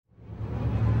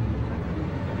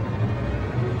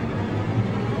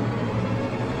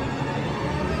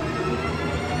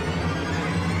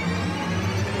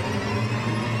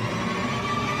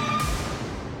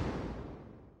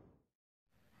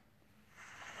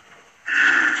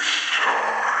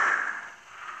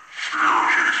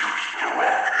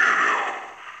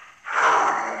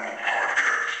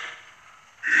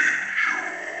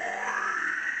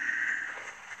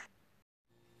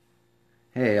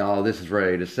this is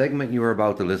Ray. The segment you are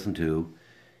about to listen to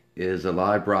is a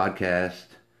live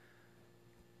broadcast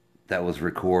that was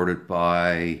recorded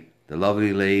by the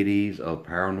lovely ladies of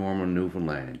Paranormal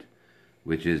Newfoundland,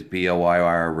 which is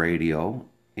BOIR Radio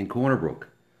in Corner Brook.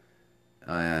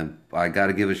 I got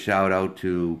to give a shout out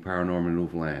to Paranormal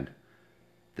Newfoundland.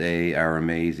 They are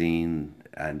amazing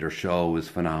and their show is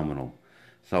phenomenal.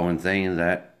 So in saying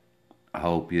that, I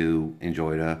hope you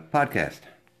enjoy the podcast.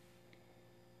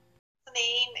 The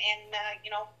name and,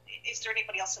 is there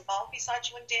anybody else involved besides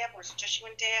you and Deb, or is it just you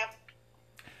and Deb?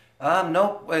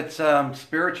 Nope, it's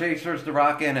Spirit Chasers, the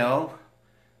Rock NL.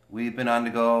 We've been on the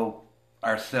go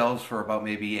ourselves for about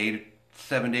maybe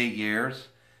 7 to 8 years,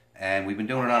 and we've been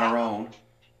doing it on our own.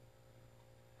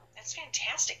 That's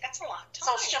fantastic. That's a lot.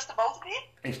 So it's just the both of you?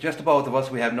 It's just the both of us.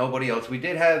 We have nobody else. We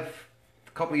did have,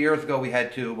 a couple of years ago, we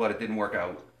had two, but it didn't work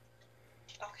out.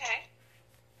 Okay.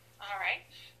 All right.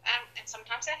 And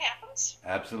sometimes that happens.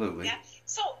 Absolutely. Yeah.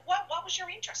 So what was your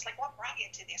interest? Like, what brought you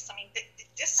to this? I mean,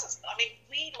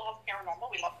 we love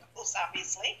paranormal. We love ghosts,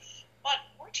 obviously, but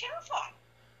we're terrified.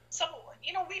 So,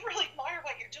 we really admire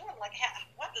what you're doing. Like,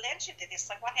 what led you to this?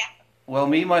 Like, what happened? Well,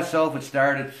 me, myself, it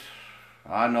started,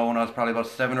 I don't know, when I was probably about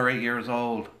 7 or 8 years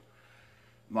old.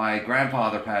 My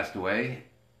grandfather passed away,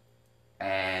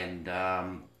 and,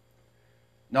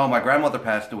 no, my grandmother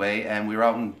passed away, and we were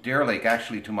out in Deer Lake,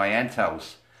 actually, to my aunt's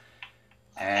house.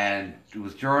 And it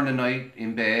was during the night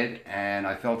in bed, and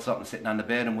I felt something sitting on the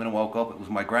bed, and when I woke up, it was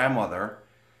my grandmother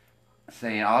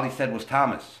saying, all he said was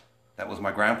Thomas. That was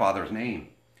my grandfather's name.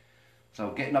 So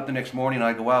getting up the next morning,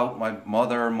 I go out, my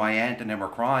mother, my aunt, and them were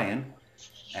crying,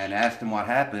 and asked him what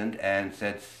happened, and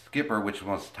said Skipper, which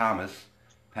was Thomas,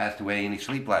 passed away in his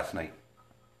sleep last night.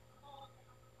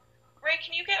 Ray,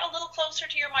 can you get a little closer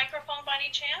to your microphone by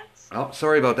any chance? Oh,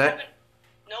 sorry about that.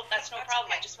 Nope, that's no problem.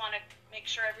 Okay. I just want to make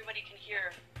sure everybody can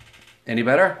hear. Any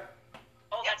better?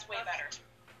 Oh, that's way better.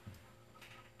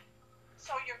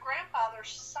 So your grandfather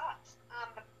sat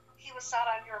he was sat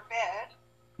on your bed.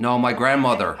 No, my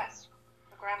grandmother.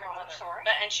 The grandmother, sorry.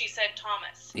 And she said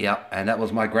Thomas. Yeah, and that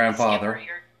was my grandfather.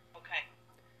 Skipper, okay.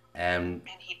 And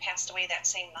he passed away that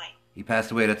same night. He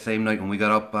passed away that same night. When we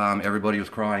got up, everybody was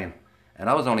crying. And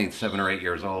I was only 7 or 8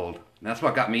 years old. And that's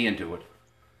what got me into it.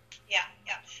 Yeah.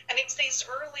 And it's these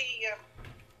early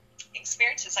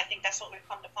experiences, I think that's what we've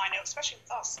come to find out, especially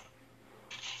with us.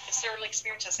 It's the early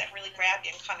experiences that really grab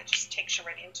you and kind of just takes you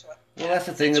right into it. Well, that's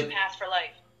the thing. It's your path for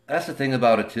life. That's the thing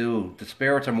about it, too. The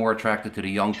spirits are more attracted to the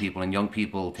young people, and young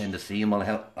people tend to see them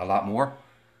a lot more.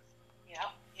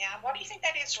 Yeah. What do you think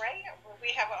that is, Ray? We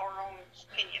have our own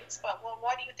opinions, but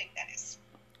why do you think that is?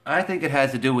 I think it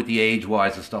has to do with the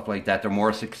age-wise and stuff like that. They're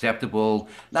more susceptible,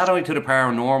 not only to the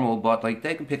paranormal, but like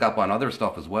they can pick up on other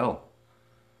stuff as well.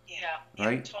 Yeah,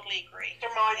 right? Totally agree.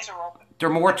 Their minds are open. They're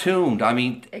more tuned. I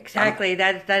mean, exactly.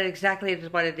 That exactly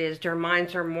is what it is. Their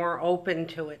minds are more open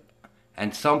to it.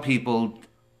 And some people,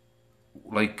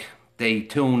 like, they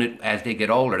tune it as they get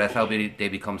older. That's how they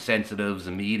become sensitives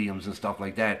and mediums and stuff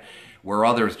like that. Where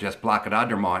others just block it out of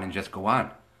their mind and just go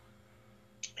on.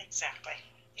 Exactly.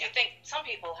 You think some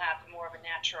people have more of a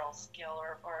natural skill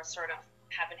or sort of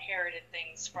have inherited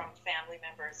things from family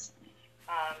members.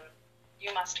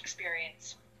 You must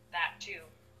experience that too.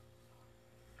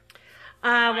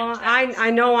 Well,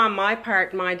 I know on my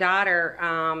part, my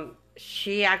daughter,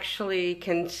 she actually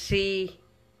can see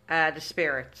the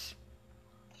spirits.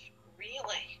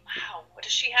 Really? Wow. How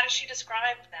does she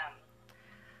describe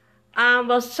them?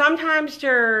 Well, sometimes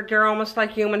they're almost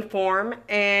like human form,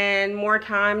 and more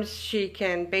times she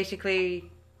can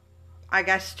basically, I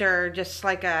guess they're just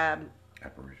like a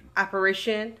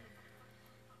apparition.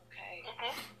 Okay.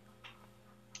 Mm-hmm.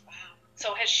 Wow.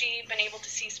 So has she been able to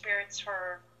see spirits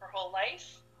her whole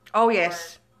life? Oh,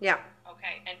 yes. Yeah.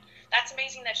 Okay. And that's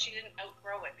amazing that she didn't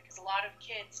outgrow it, because a lot of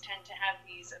kids tend to have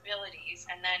these abilities,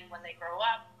 and then when they grow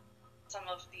up, some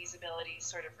of these abilities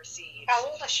sort of recede. How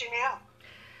old is she now?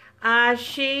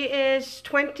 She is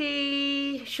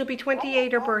 20, she'll be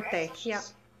 28 her birthday. So yeah.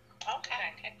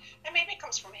 Okay. And maybe it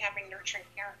comes from having nurturing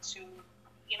parents who,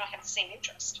 have the same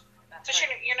interest. That's So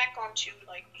right. you're not going to,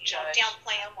 Judge.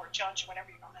 downplay them or judge or whatever.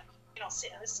 You're going to,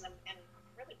 sit and listen and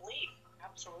really believe.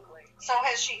 Absolutely. So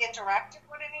has she interacted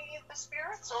with any of the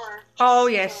spirits, or just, Oh,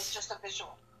 yes. Just a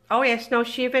visual? Oh, yes. No,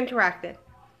 she've interacted.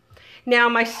 Now,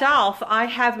 myself, I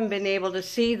haven't been able to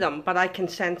see them, but I can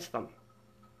sense them.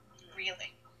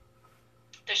 Really?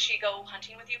 Does she go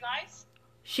hunting with you guys?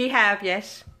 She have,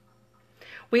 yes.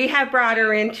 We have brought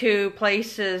her into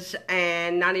places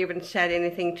and not even said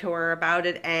anything to her about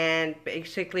it, and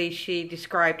basically she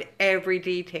described every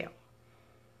detail.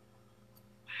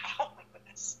 Oh my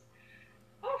goodness.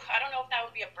 Ooh, I don't know if that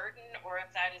would be a burden or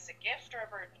if that is a gift. gift or a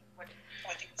burden? What,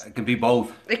 I think it's It can be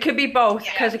both. It could be both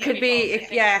Yeah, because it could be,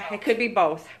 both. it could be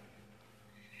both.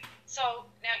 so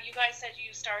now you guys said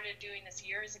you started doing this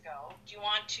years ago. Do you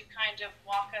want to kind of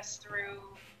walk us through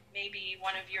maybe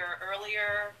one of your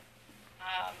earlier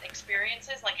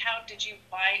experiences? Like, how did you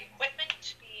buy equipment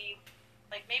to be,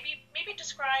 like, maybe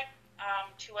describe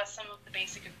to us some of the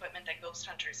basic equipment that ghost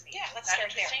hunters need. Yeah, let's Is that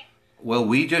start there. interesting? Well,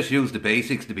 we just use the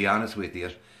basics, to be honest with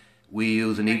you. We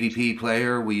use an EVP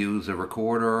player, we use a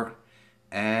recorder,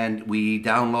 and we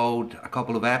download a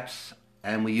couple of apps,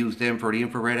 and we use them for the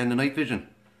infrared and the night vision.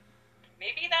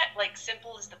 Maybe that, like,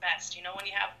 simple is the best. You know, when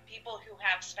you have people who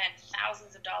have spent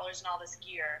thousands of dollars in all this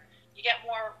gear, you get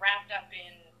more wrapped up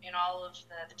in all of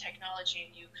the technology,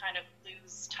 and you kind of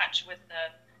lose touch with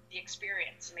the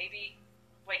experience. Maybe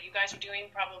what you guys are doing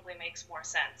probably makes more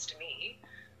sense to me.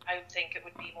 I would think it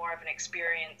would be more of an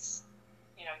experience,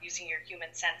 you know, using your human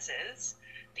senses.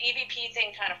 The EVP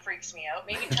thing kind of freaks me out.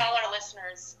 Maybe tell our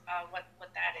listeners what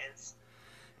that is.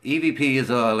 EVP is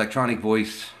an electronic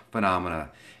voice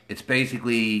phenomena. It's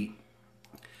basically,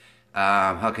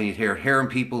 how can you hearing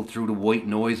people through the white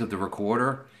noise of the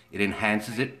recorder. It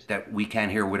enhances it that we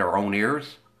can't hear with our own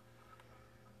ears.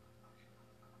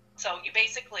 So you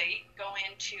basically go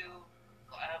into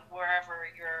wherever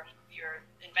you're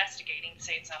investigating,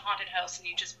 say it's a haunted house, and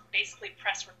you just basically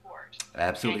press record.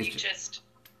 Absolutely. And you just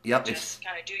It's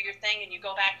kind of do your thing, and you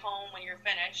go back home when you're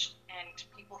finished, and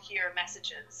people hear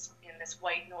messages in this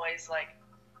white noise. Like,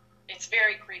 it's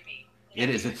very creepy. It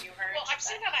is. Have you heard Well, I've that?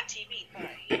 seen that on TV, but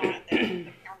you know,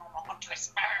 the paranormal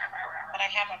hunters. But I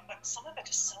haven't. But some of it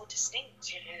is so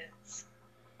distinct. It is.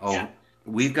 oh, Yeah.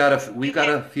 we've got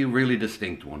a few really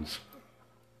distinct ones.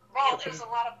 Well, there's a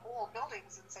lot of old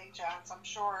buildings in St. John's. I'm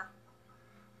sure.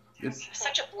 It's-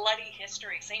 Such a bloody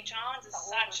history. St. John's is The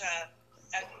such a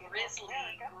oldest grisly,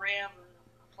 America. grim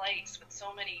place with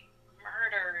so many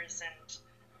murders, and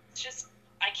it's just,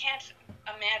 I can't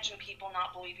imagine people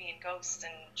not believing in ghosts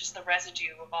and just the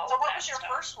residue of all So, of what that was your stuff.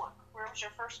 first one? Where was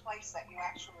your first place that you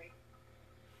actually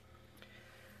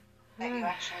went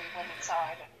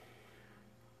inside?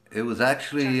 And, It was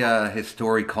actually a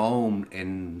historic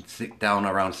home down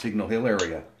around Signal Hill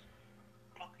area.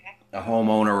 okay. A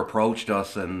homeowner approached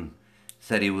us and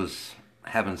said he was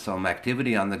having some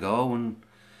activity on the go, and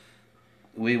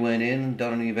we went in,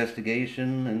 done an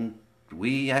investigation, and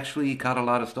we actually caught a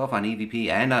lot of stuff on EVP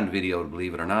and on video,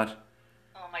 believe it or not.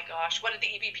 Oh my gosh, what did the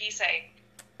EVP say?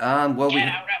 Well, Get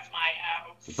out of my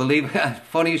house. believe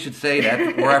funny you should say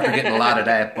that. We're after getting a lot of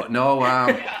that, but no.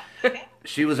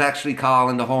 She was actually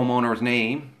calling the homeowner's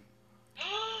name,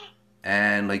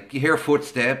 and like you hear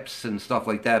footsteps and stuff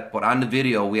like that. But on the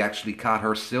video, we actually caught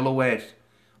her silhouette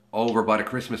over by the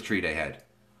Christmas tree they had,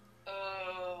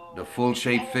 Oh. the full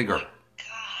shape Oh figure. my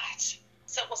God.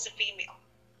 So it was a female.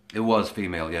 It was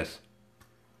female, yes.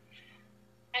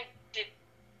 And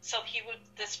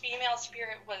this female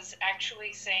spirit was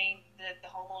actually saying the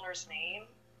homeowner's name?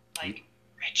 Like,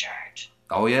 Richard.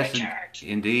 Oh yes, Richard.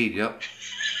 indeed, yep.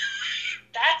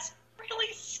 That's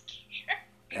really scary.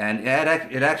 And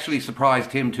it actually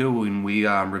surprised him too when we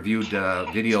reviewed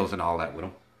videos and all that with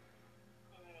him.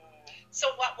 So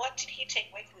what did he take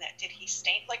away from that? Did he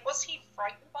stay? Like, was he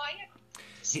frightened by it?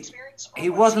 This experience? Or he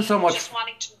was wasn't so much- just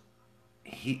wanting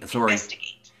to Sorry,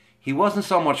 investigate. he wasn't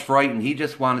so much frightened. He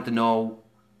just wanted to know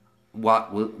what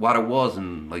it was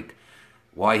and like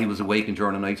why he was awakened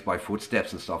during the nights by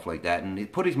footsteps and stuff like that. And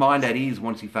it put his mind at ease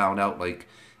once he found out like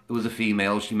it was a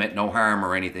female. She meant no harm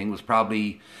or anything. It was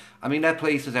probably, I mean, that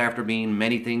place is after being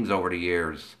many things over the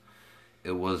years.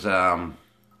 It was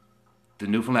the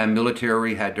Newfoundland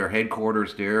military had their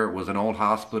headquarters there. It was an old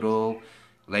hospital.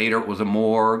 Later it was a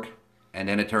morgue, and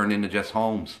then it turned into just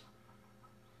homes.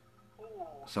 Ooh.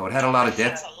 So it had a lot of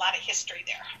That's depth. a lot of history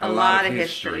there. A lot of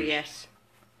history, yes.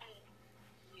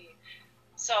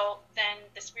 So then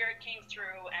the spirit came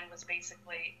through and was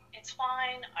basically, it's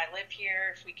fine, I live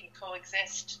here, if we can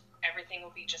coexist, everything will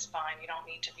be just fine, you don't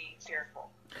need to be fearful.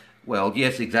 Well,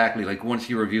 yes, exactly. Like once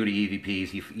you review the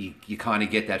EVPs, you kind of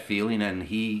get that feeling, and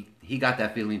he got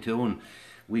that feeling too. And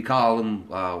we called him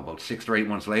about 6 or 8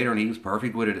 months later, and he was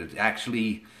perfect with it. It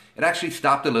actually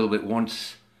stopped a little bit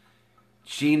once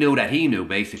she knew that he knew,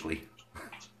 basically.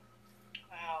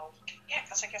 Wow. Yeah,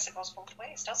 because I guess it goes both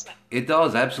ways, doesn't it? It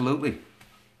does, absolutely.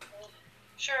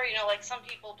 Sure, you know, like some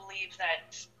people believe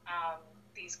that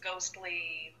these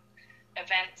ghostly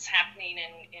events happening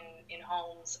in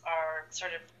homes are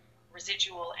sort of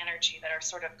residual energy that are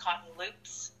sort of caught in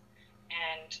loops.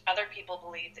 And other people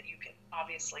believe that you can,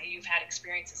 obviously, you've had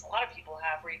experiences, a lot of people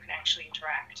have, where you can actually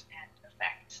interact and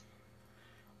affect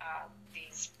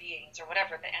these beings or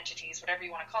whatever, the entities, whatever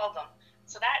you want to call them.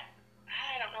 So that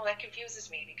that confuses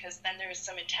me, because then there's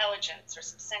some intelligence or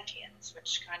some sentience,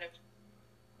 which kind of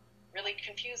really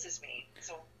confuses me.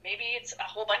 So maybe it's a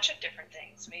whole bunch of different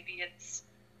things. Maybe it's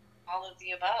all of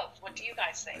the above. What do you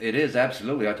guys think? It is,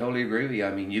 absolutely. I totally agree with you.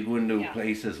 I mean, you go into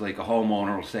places like a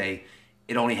homeowner will say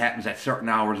it only happens at certain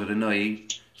hours of the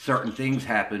night, certain things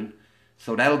happen.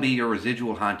 So that'll be your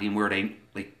residual haunting, where they,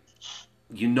 like,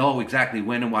 you know exactly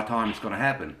when and what time it's going to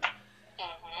happen.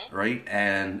 Right?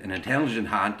 And an intelligent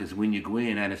haunt is when you go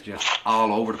in and it's just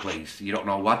all over the place. You don't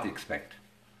know what to expect.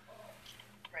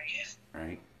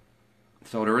 Right?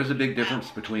 So there is a big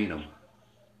difference between them.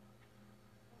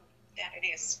 Yeah, it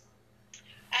is.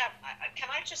 Can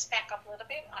I just back up a little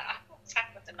bit? I will talk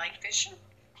with the night vision,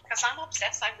 because I'm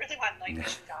obsessed. I really want night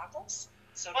vision goggles.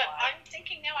 So but I'm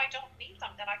thinking now I don't need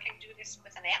them, that I can do this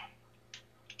with an app.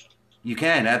 You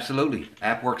can, absolutely.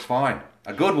 App works fine.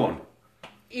 A good one.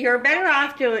 You're better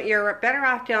off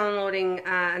downloading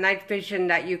a night vision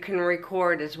that you can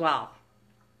record as well.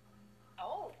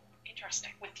 Oh,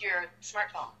 interesting. With your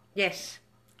smartphone? Yes.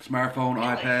 Smartphone, Really?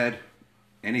 iPad,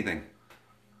 anything.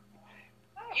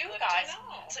 Oh, You good guys, to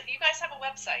know. so you guys have a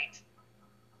website?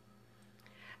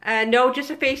 No, just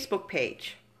a Facebook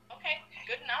page. Okay,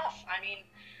 good enough. I mean,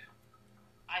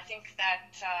 I think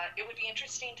that it would be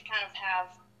interesting to kind of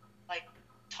have, like,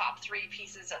 top 3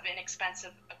 pieces of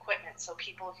inexpensive equipment, so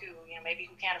people who, you know, maybe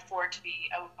who can't afford to be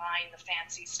out buying the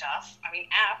fancy stuff. I mean,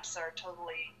 apps are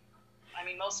totally, I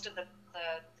mean, most of the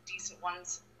decent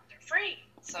ones, they're free,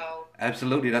 so.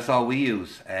 Absolutely, that's all we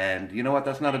use. And you know what,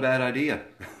 that's not a bad idea.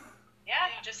 Yeah,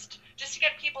 just to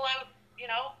get people out, you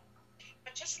know.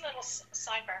 But just a little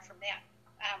sidebar from that.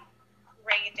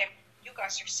 Ray and Deb, you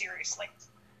guys are serious, like,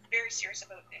 very serious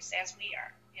about this, as we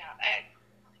are. Yeah.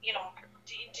 You know,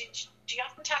 do you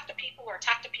often talk to people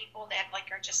that, like,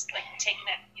 are just, like, taking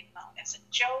it, you know, as a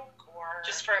joke, or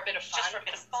Just for a bit of fun. Just for a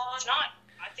bit of fun. It's not.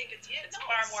 I think it's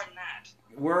far more than that.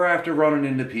 We're after running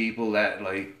into people that,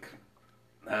 like,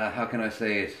 how can I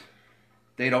say it?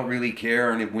 They don't really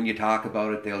care, and when you talk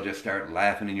about it, they'll just start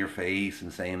laughing in your face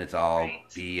and saying it's all Right.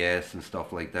 BS and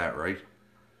stuff like that, right?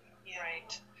 Yeah.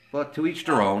 Right. But to each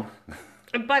their own.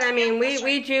 But I mean, that's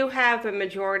we do have a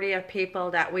majority of people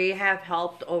that we have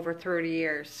helped over 30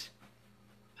 years.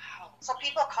 Wow. So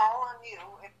people call on you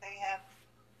if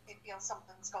they feel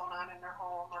something's going on in their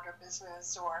home or their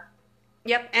business, or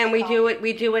Yep, and we do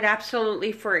it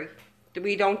absolutely free.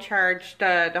 We don't charge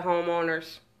the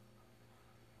homeowners.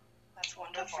 That's Good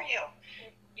wonderful. for you.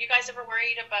 You guys ever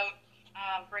worried about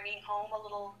bringing home a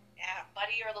little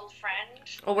buddy or a little friend?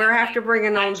 Well, we're after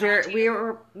bringing home Latch onto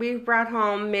you? we brought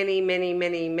home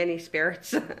many spirits.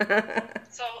 So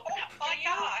my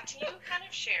God. can you kind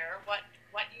of share what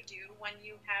you do when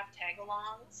you have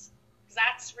tag-alongs? Because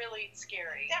that's really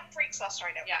scary. That freaks us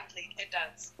right out Yeah, completely. it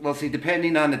does. Well, see,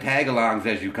 depending on the tag-alongs,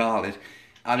 as you call it,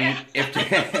 I mean, Yeah. if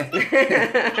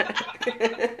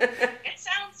It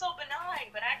sounds so benign,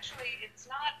 but actually it's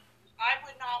not. I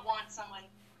would not want someone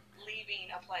leaving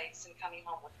a place and coming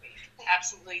home with me.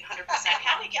 Absolutely, 100%. And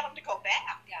how do you get them to go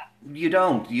back? Yeah. you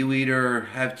don't, you either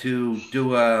have to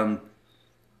do a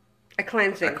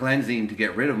cleansing. cleansing to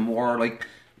get rid of them, or like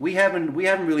we haven't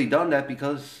really done that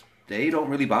because they don't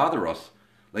really bother us.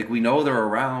 Like, we know they're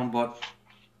around, but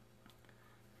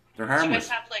they're So you harmless.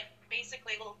 guys have, like,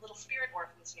 basically little spirit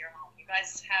orphans in your home. You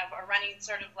guys have a running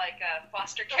sort of like a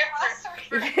foster care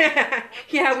for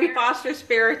Yeah, we foster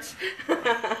spirits. We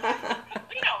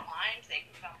don't mind. They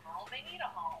can come home. They need a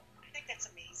home. I think that's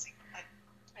amazing.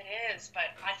 It is,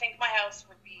 but I think my house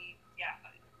would be,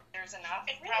 there's enough.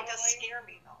 It really probably. does scare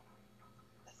me, though,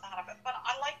 the thought of it. But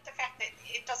I like the fact that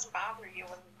it doesn't bother you.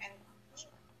 And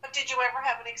but did you ever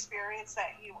have an experience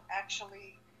that you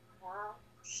actually were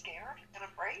scared and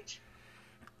afraid?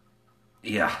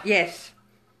 Yeah, Yes.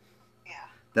 Yeah.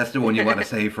 that's the one you want to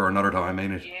save for another time,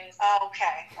 ain't it? Yes.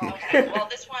 Okay. Okay. Well,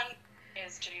 this one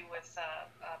is to do with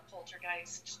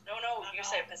poltergeist. No, you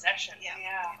said possession. Yeah.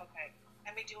 Yeah. Okay.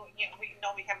 And we know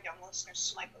we have young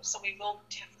listeners tonight, so we will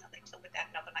definitely deal with that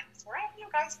another night. We're having you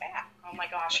guys back. Oh my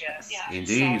gosh, yes. Yeah.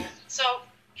 Indeed. So,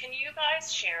 can you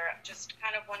guys share just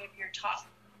kind of one of your top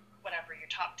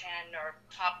 10 or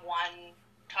top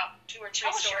 2 or 3 Tell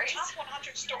us your stories? top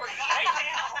 100 stories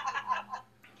right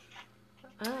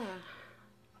now.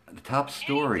 Ah. The top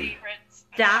story. Any favorites?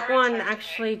 I'm That sure it's one hard to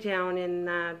actually down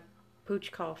in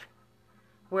Pooch Cove,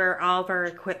 where all of our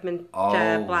equipment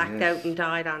Oh, blacked yes. out and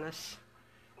died on us.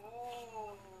 pick.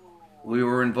 Ooh. We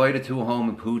were invited to a home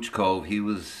in Pooch Cove. He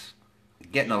was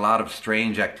getting a lot of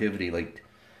strange activity. Like,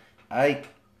 I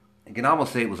can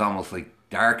almost say it was almost like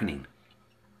darkening.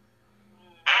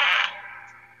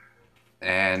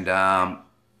 And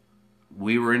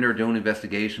we were in there doing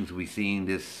investigations. We seen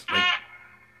this. Like,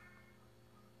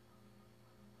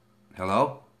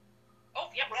 hello. Oh,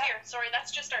 yeah, we're here. Sorry,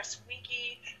 that's just our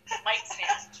squeaky mic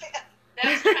stand.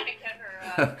 Deb's trying to get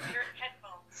her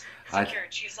headphones secured.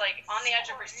 She's like on the edge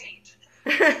of her seat.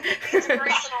 It's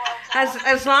personal.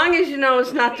 as long as you know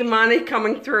it's not demonic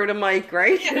coming through the mic,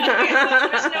 right? Yeah,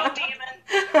 there's no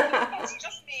demon. It's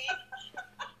just me.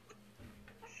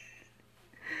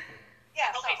 Yeah.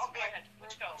 Okay, So, so go ahead.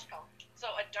 Let's go. So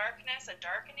a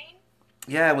darkening.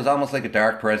 Yeah, it was almost like a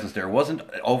dark presence there. It wasn't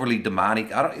overly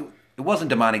demonic. It wasn't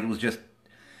demonic. It was just,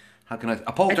 how can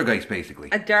a poltergeist basically.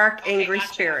 A dark, Okay, angry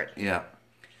gotcha. spirit. Yeah.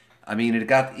 I mean, it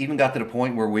got to the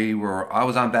point where I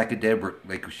was on back at Deborah,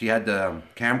 like she had the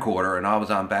camcorder and I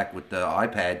was on back with the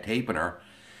iPad taping her,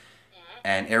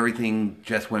 and everything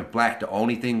just went black. The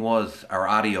only thing was our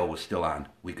audio was still on.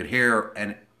 We could hear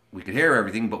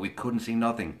everything, but we couldn't see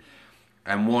nothing.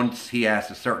 And once he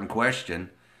asked a certain question,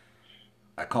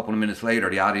 a couple of minutes later,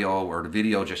 the audio or the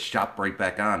video just shot right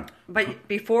back on. But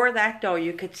before that, though,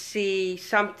 you could see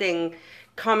something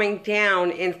coming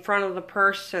down in front of the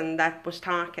person that was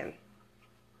talking.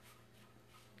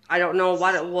 I don't know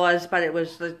what it was, but it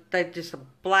was like just a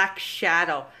black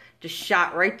shadow just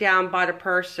shot right down by the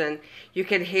person. You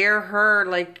could hear her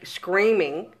like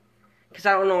screaming, because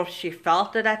I don't know if she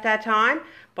felt it at that time,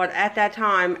 but at that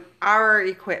time, our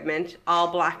equipment all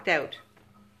blacked out.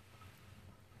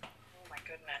 Oh my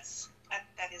goodness.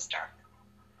 that is dark.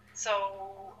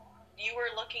 So you were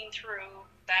looking through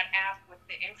that app with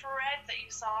the infrared that you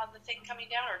saw the thing coming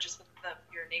down, or just with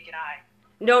your naked eye?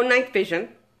 No night vision.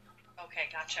 Okay,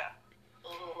 gotcha.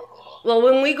 Ugh. Well,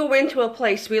 when we go into a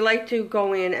place, we like to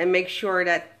go in and make sure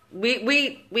that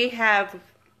we have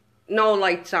no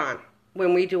lights on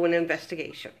when we do an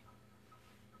investigation.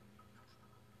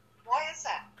 Why is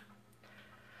that?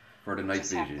 For the night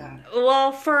Just have vision.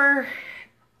 Well, for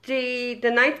the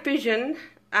night vision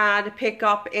to pick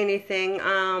up anything,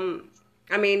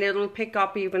 I mean, it'll pick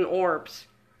up even orbs.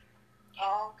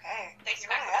 Oh, okay. They You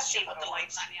expect really to asked see about what the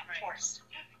lights on, lights. yeah, of course.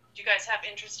 Do you guys have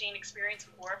interesting experience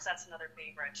with orbs? That's another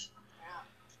favorite.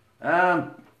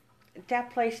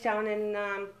 That place down in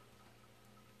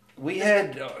We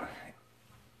had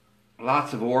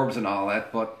lots of orbs and all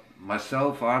that, but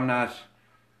myself, I'm not,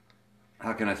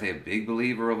 how can I say, a big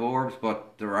believer of orbs,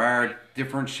 but there are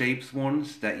different shapes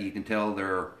ones that you can tell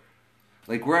they're,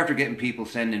 like we're after getting people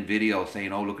sending videos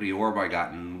saying, oh, look at the orb I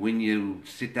got, and when you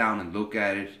sit down and look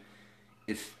at it,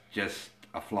 it's just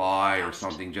a fly or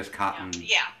something, just cotton,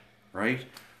 Yeah. right?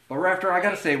 But we're after, I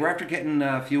gotta say, we're after getting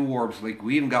a few orbs, like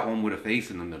we even got one with a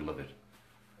face in the middle of it.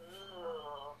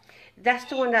 Ugh. that's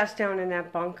the one that's down in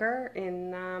that bunker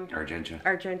in Argentia.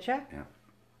 Argentia.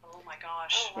 Oh my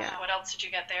gosh. Oh, wow. What else did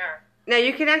you get there? Now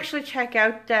you can actually check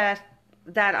out that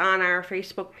on our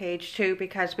Facebook page too,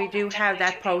 because we Oh, do have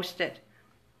that definitely. posted.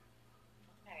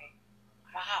 Okay.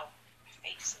 Wow.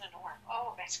 Face in an orb.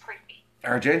 Oh, that's creepy.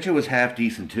 Argentia was half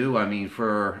decent too. I mean,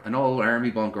 for an old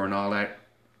army bunker and all that.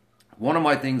 One of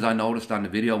my things I noticed on the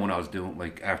video when I was doing,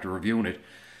 like after reviewing it,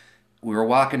 we were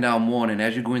walking down one, and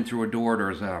as you go in through a door,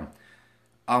 there's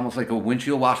almost like a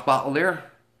windshield wash bottle there,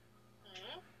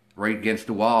 right against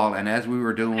the wall. And as we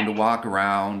were doing the walk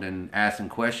around and asking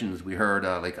questions, we heard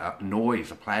like a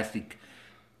noise, a plastic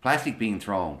being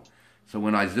thrown. So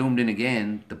when I zoomed in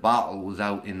again, the bottle was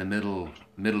out in the middle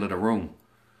of the room.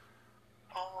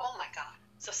 Oh my God.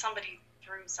 So somebody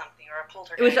threw something, or a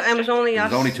poltergeist. It was only There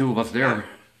us. was only two of us there.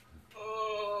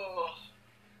 Oh.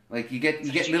 Like you get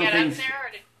So get did you little get things. out there,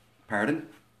 or Pardon?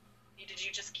 did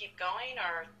you just keep going,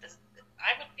 or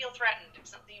I would feel threatened if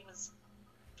something was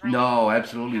thrown? No,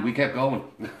 absolutely. We kept going.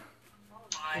 Oh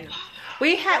my.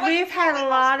 We've had a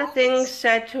lot of things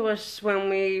said to us when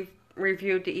we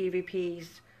reviewed the EVPs,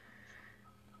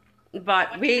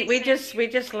 but What did they say? we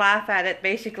just laugh at it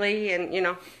basically, and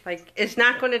like it's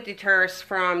not going to deter us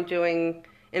from doing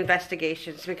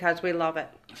investigations because we love it.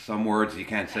 Some words you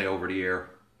can't say over the air.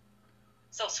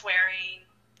 So swearing.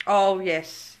 Oh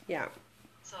yes, yeah.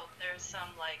 So there's some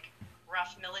like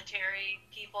rough military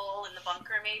people in the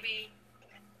bunker, maybe.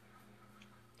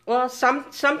 Well,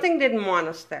 something didn't want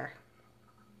us there.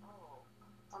 Oh.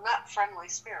 They're not friendly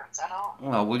spirits at all.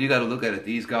 Well, you got to look at it.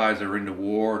 These guys are in the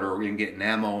ward or in getting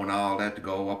ammo and all that to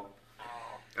go up.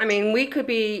 I mean, we could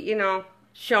be,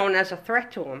 shown as a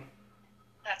threat to them.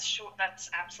 That's true. That's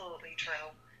absolutely true.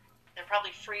 They're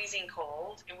probably freezing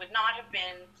cold. It would not have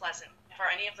been pleasant for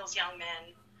any of those young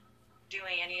men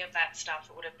doing any of that stuff.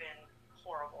 It would have been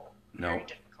horrible. No. Very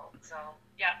difficult. So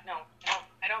yeah, no,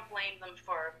 I don't blame them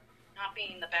for not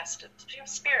being the best of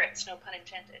spirits. No pun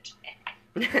intended.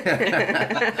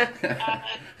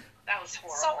 That was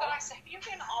horrible. So, guys, have you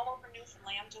been all over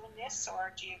Newfoundland doing this,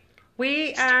 or do you We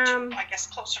stick to, I guess,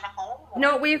 closer to home? Or?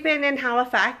 no, we've been in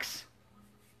Halifax.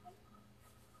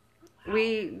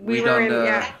 We We were done in the-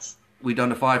 yeah. We done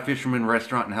the Five Fishermen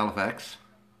restaurant in Halifax.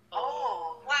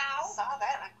 Oh, Wow. I saw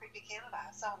that on Creepy Canada.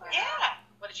 I saw that. Yeah.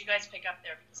 What did you guys pick up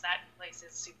there? Because that place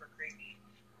is super creepy.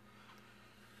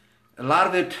 A lot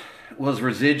of it was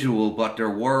residual, but there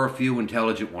were a few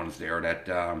intelligent ones there that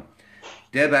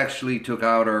Deb actually took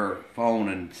out her phone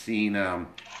and seen an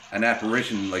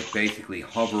apparition like basically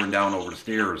hovering down over the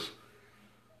stairs.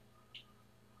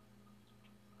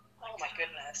 Oh my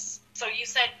goodness. So you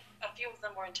said a few of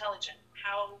them were intelligent.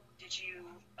 How did you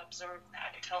observe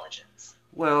that intelligence?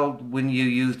 Well, when you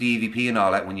use the EVP and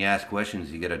all that, when you ask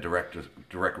questions, you get a direct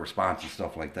response and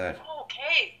stuff like that. Oh,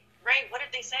 okay. Ray, what did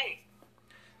they say?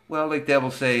 Well, like Deb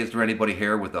will say, is there anybody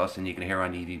here with us? And you can hear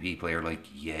on the EVP player like,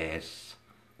 yes,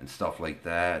 and stuff like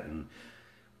that. And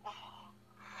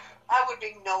I would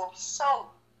be so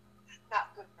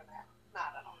not good for that.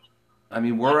 Not at all. I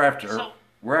mean, So-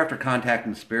 we're after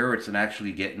contacting spirits and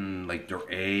actually getting like their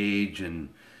age, and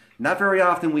not very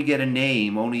often we get a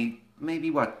name. Only maybe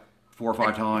 4 or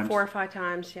 5 times. 4 or 5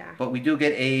 times, yeah. But we do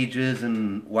get ages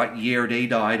and what year they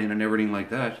died in and everything like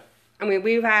that. I mean,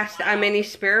 we've asked how many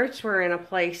spirits were in a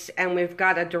place, and we've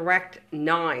got a direct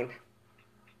 9. 9.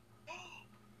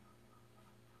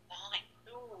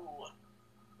 Ooh.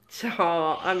 So,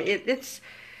 I mean, it's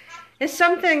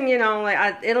something, you know,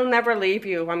 like it'll never leave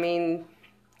you. I mean,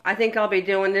 I think I'll be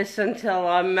doing this until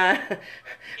I'm,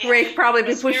 Ray probably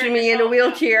be The pushing me spirit in a yourself,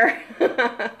 wheelchair.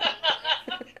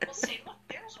 We'll see. Look,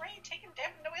 there's Ray taking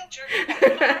Deb in the wheelchair.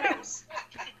 to her house.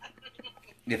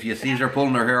 If you sees her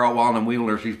pulling her hair out while I'm wheeling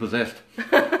her, she's possessed.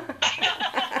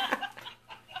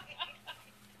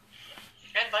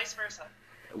 And vice versa.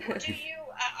 Do you?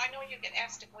 I know you get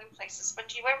asked to go in places, but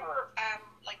do you ever,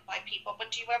 like by people?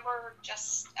 But do you ever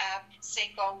just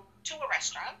say go to a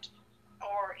restaurant,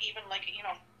 or even like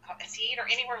a theater,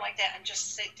 anywhere like that, and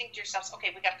just think to yourselves,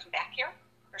 okay, we got to come back here?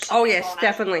 Or something Oh, yes, going on,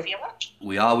 definitely. you feel it?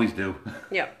 We always do,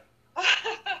 Yep.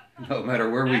 no matter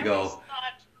where we go.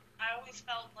 I always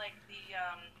felt like the,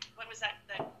 what was that,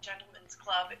 the gentleman's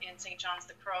club in St. John's,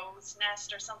 the Crow's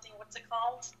Nest or something? What's it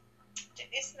called?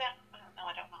 Isn't that? No,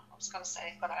 I don't know. I was going to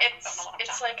say, but I It's don't know what I'm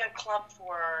it's talking like a club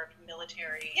for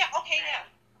military. Yeah. Okay. Yeah.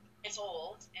 It's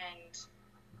old, and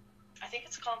I think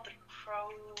it's called the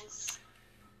Crow's.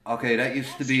 Okay, that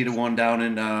used to be the one down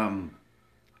in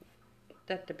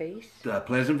At the base.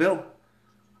 Pleasantville.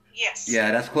 Yes.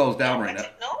 Yeah, that's closed down right That's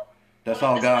now. it. No. That's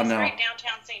Well, all this gone one's now. Right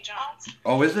downtown St. John's.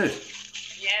 Oh, is it?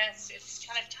 Yes, it's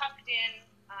kind of tucked in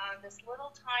this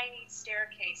little tiny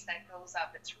staircase that goes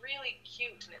up. It's really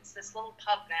cute, and it's this little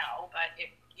pub now, but it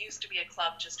used to be a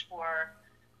club just for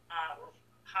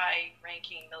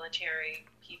high-ranking military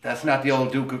people. That's not the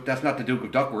old Duke. That's not the Duke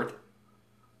of Duckworth.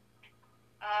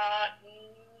 No,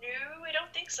 I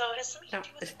don't think so. It has something to No, do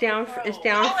with it's the down. Crow. It's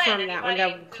down Colin, from that one.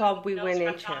 anybody The club we knows went what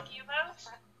I'm into. talking about?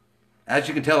 As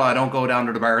you can tell, I don't go down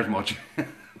to the bars much. Well,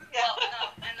 no,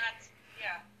 and that's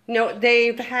yeah. No,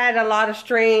 they've had a lot of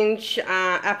strange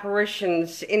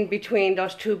apparitions in between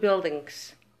those 2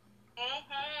 buildings.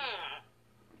 Mm-hmm.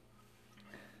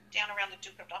 Down around the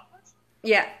Duke of Duckworth.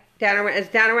 Yeah, it's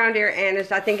down around here, and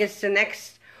I think it's the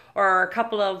next or a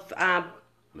couple of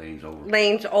Lane's over.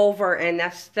 lanes over, and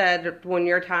that's the one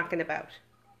you're talking about.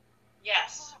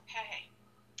 Yes. Okay.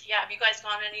 Yeah. Have you guys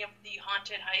gone any of the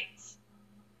haunted hikes?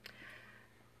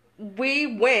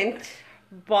 We went,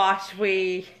 but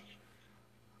we,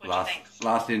 What'd you think?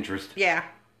 Lost interest. yeah.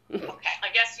 Okay.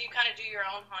 I guess you kind of do your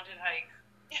own haunted hike,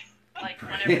 like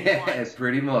whenever you Yeah, want.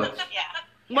 pretty much.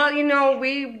 Yeah. Well, you know,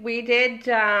 we did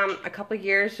a couple of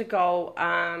years ago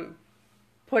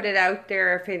put it out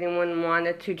there if anyone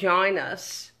wanted to join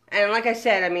us. And like I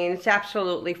said, I mean, it's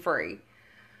absolutely free.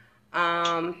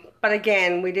 But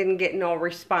again, we didn't get no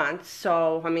response.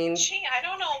 So, I mean, Gee, I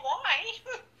don't know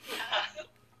why.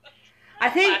 I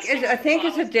think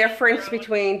it's a difference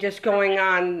between just going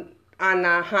on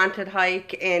a haunted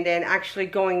hike and then actually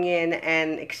going in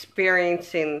and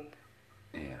experiencing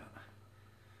Yeah.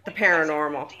 the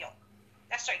paranormal. Deal.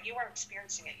 That's right. You are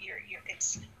experiencing it.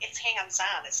 It's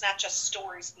hands-on. It's not just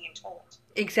stories being told.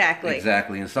 Exactly.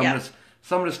 Exactly. And some Yeah. of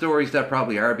the stories that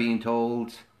probably are being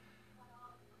told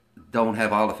don't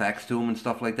have all the facts to them and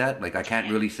stuff like that. Like I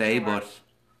can't really say, but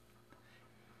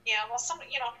Yeah. Well,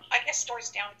 I guess stories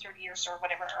down 30 years or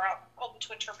whatever are open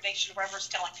to interpretation. Whoever's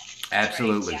telling it.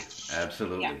 absolutely, Yeah.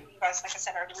 absolutely. Yeah. You guys, like I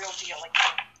said, are the real deal. Like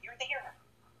you're there.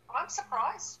 Well, I'm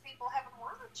surprised people haven't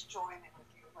wanted to join in with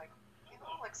you.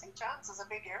 Like St. John's is a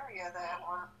big area that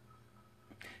we're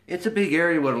It's a big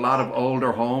area with a lot of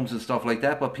older homes and stuff like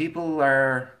that, but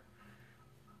they're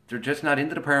just not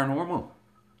into the paranormal.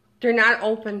 They're not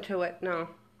open to it, no.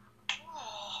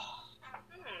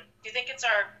 Do you think it's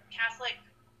our Catholic,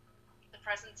 the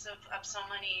presence of so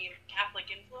many Catholic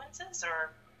influences,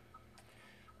 or?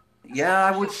 Yeah,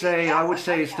 I would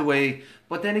say it's the way,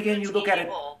 but then again, It's you look at it,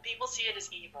 evil. People see it as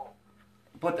evil,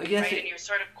 but yes, right? And you're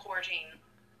sort of courting.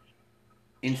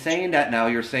 in saying that now,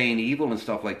 you're saying evil and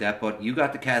stuff like that, but you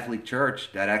got the Catholic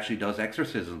Church that actually does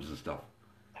exorcisms and stuff,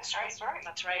 That's right. That's right.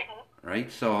 That's right.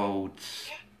 right? So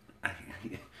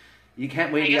you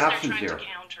can't weigh I the guess options they're trying here. to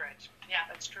counter it. Yeah,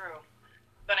 that's true.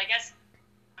 But I guess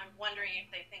I'm wondering if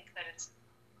they think that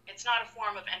it's not a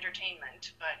form of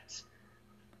entertainment, but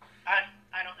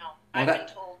I don't know. Well, I've that-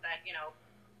 been told that,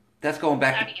 That's going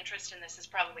back to having interest in this is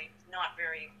probably not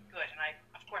very good, and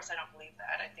of course I don't believe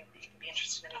that. I think that you can be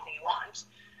interested in anything you want.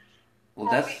 well,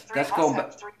 we that's three of us going have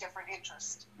back. three different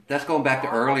interests. That's going back to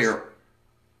earlier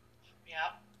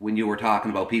Yeah. when you were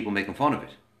talking about people making fun of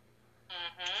it,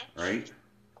 Mm-hmm. right?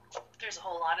 There's a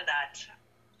whole lot of that.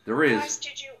 There Guys, is.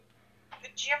 did you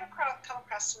ever come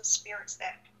across some spirits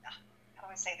that, how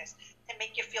do I say this, that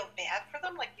make you feel bad for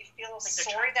them? Like you feel they're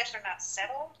sorry that they're not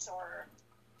settled, or?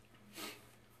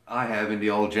 I have in the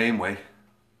old Janeway.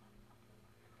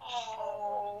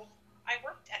 Oh, I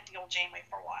worked at the old Janeway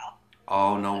for a while.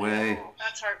 Oh no way!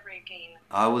 That's heartbreaking.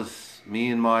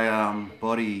 Me and my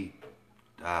buddy,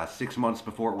 6 months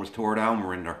before it was tore down,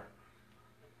 were in there,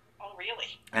 Oh,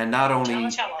 really? and not only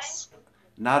Tell us.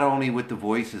 with the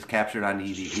voices captured on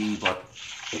EVP, but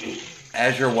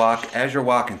as you're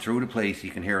walking through the place,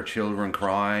 you can hear children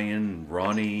crying,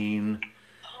 running,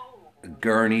 Oh.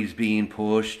 gurneys being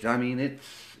pushed. I mean,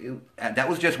 that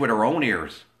was just with our own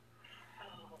ears,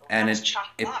 and That was it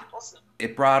chock-block, wasn't it?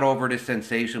 it brought over this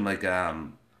sensation, like a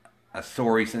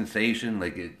sorry sensation,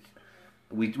 like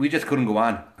we just couldn't go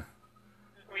on.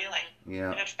 Really?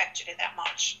 Yeah. It affected you that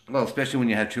much. Well, especially when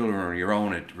you have children of your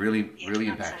own, it really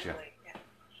impacts you. Absolutely. Yeah.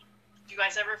 Do you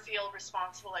guys ever feel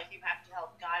responsible, like you have to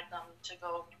help guide them to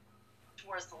go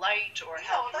towards the light, or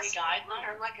help that's re-guide what I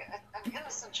them wonder, like an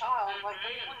innocent child, like Mhm.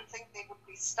 you wouldn't think they would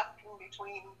be stuck in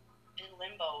between. in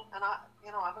limbo? And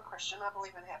I'm a Christian. I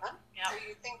believe in heaven. Yeah. So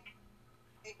you think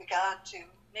maybe God to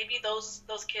Maybe those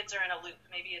kids are in a loop.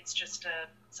 Maybe it's just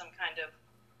some kind of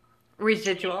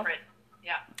Residual. secret.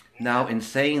 Yeah. Now, in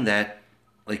saying that,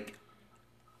 like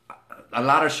a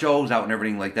lot of shows out and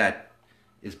everything like that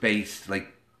is based,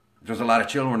 like there's a lot of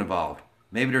children involved.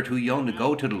 Maybe they're too young to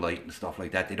go to the light and stuff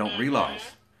like that. They don't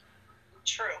realize,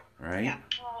 True. right? Yeah.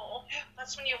 Oh,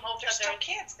 that's when you hope They're that still they're.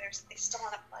 kids. They still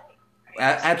want to play.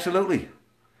 Absolutely,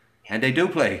 and they do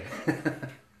play.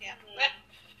 Yeah.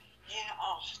 Yeah.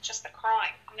 Oh, just the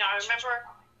crying. No, I remember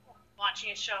watching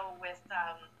a show with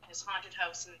his haunted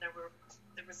house, and there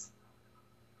was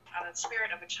a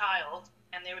spirit of a child,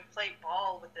 and they would play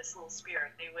ball with this little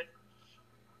spirit. They would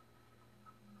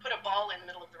put a ball in the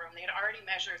middle of the room. They had already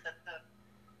measured that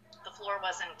the floor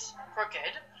wasn't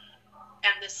crooked,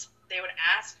 and they would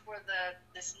ask for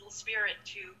this little spirit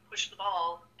to push the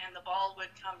ball, and the ball would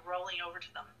come rolling over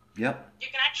to them. Yep. You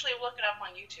can actually look it up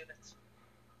on YouTube. It's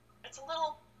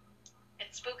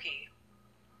spooky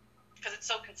because it's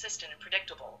so consistent and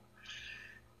predictable.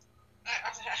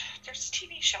 There's a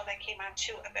TV show that came on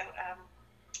too about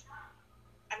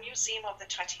a museum of the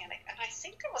Titanic, and I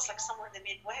think it was like somewhere in the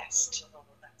Midwest.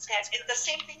 The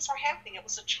same things were happening. It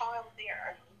was a child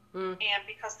there, and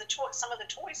because some of the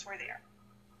toys were there,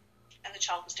 and the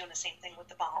child was doing the same thing with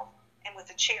the ball and with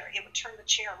the chair. It would turn the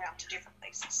chair around to different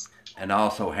places. And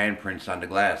also handprints on the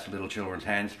glass, little children's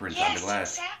handprints on the Yes,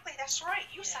 glass. exactly. That's right.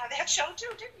 You saw that show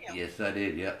too, didn't you? Yes, I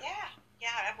did. Yep. Yeah.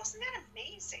 Wasn't that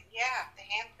amazing? Yeah, the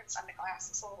handprints on the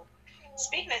glasses. So,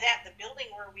 speaking of that, the building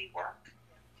where we work,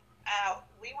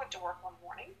 we went to work one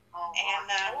morning,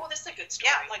 and This is a good story.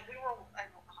 yeah, like we were.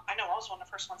 I know I was one of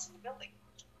the first ones in the building,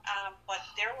 but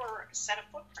there were a set of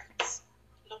footprints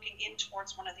looking in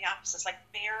towards one of the offices, like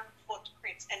bare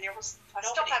footprints, and there was I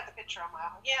still nobody. have the picture on my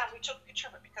own. Yeah, we took a picture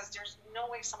of it because there's no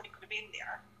way somebody could have been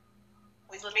there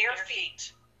with Little bare bare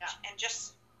feet, Yeah. and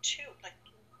just two, like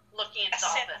Looking a at the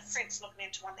set of office. prints looking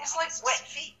into one of the It's like offices. wet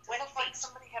feet. It Wet looked like feet.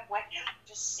 somebody had wet feet.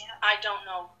 Just I don't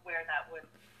know where that would.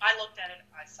 I looked at it.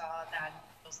 I saw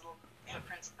those little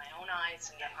footprints with my own eyes,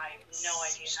 and I have no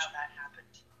idea how that happened.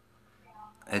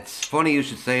 It's funny you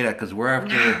should say that because we're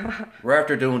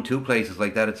after doing two places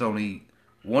like that. It's only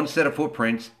one set of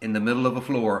footprints in the middle of a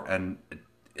floor, and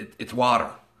it's water.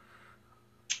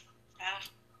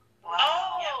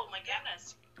 Oh my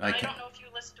goodness! I I can't- don't know if you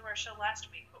listened to our show last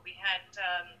week, but we had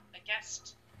a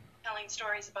guest telling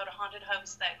stories about a haunted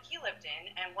house that he lived in,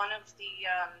 and one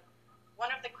one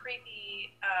of the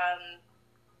creepy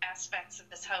aspects of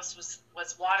this house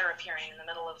was water appearing in the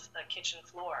middle of the kitchen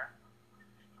floor.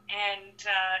 And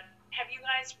have you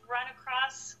guys run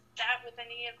across that with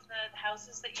any of the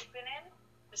houses that you've been in?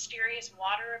 Mysterious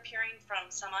water appearing from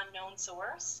some unknown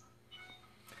source?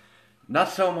 Not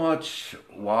so much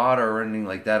water or anything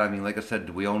like that. I mean, like I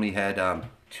said, we only had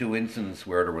 2 instances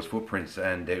where there was footprints,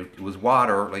 and it was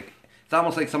water. Like, it's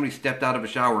almost like somebody stepped out of a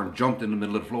shower and jumped in the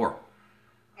middle of the floor.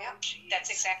 Yeah, that's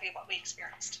exactly what we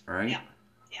experienced. Right? Yeah.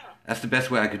 Yeah. That's the best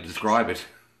way I could describe it.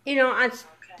 You know,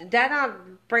 Okay.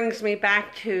 that brings me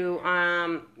back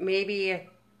to maybe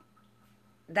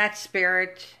that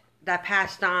spirit that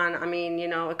passed on. I mean, you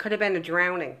know, it could have been a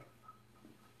drowning.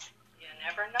 You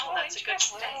never know. Oh, That's a good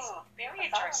interesting. point. Very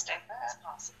interesting. That's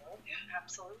possible. Yeah,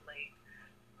 absolutely.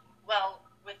 Well,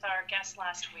 with our guest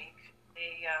last week,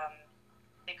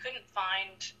 they couldn't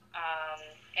find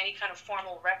any kind of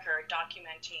formal record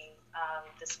documenting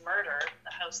this murder,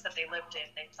 the house that they lived in.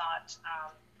 They thought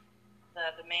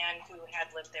the man who had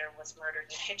lived there was murdered in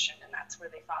the kitchen, and that's where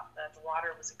they thought the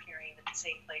water was appearing in the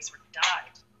same place where he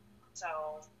died.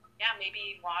 So, yeah,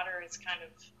 maybe water is kind of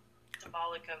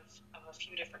symbolic of a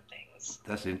few different things.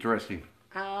 That's interesting.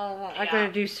 I'm Yeah. going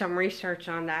to do some research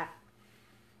on that.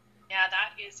 Yeah,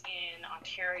 that is in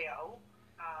Ontario.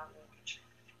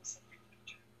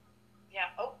 Yeah.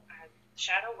 Oh,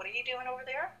 Shadow, what are you doing over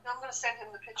there? I'm going to send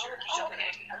him the picture. Oh,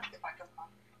 okay. If I can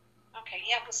find it. Okay,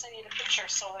 yeah, we'll send you the picture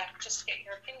so just to get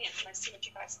your opinion and I see what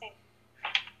you guys think.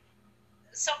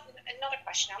 So another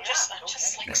question. I'm just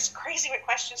okay. like crazy with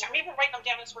questions. I'm even writing them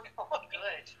down as we're going.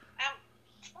 Good.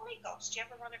 Funny ghosts. Do you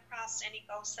ever run across any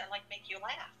ghosts that like make you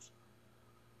laugh?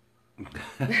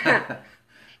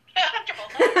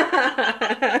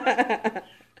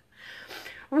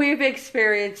 We've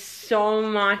experienced so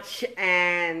much,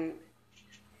 and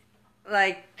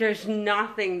like there's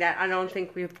nothing that I don't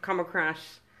think we've come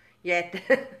across yet.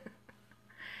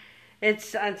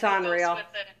 it's unreal. With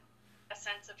a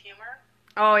sense of humor.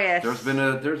 Oh yes. There's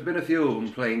been a few of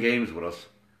them playing games with us.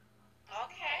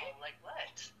 Okay. Like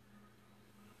what?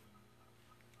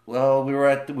 Well, we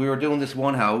were doing this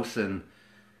one house, and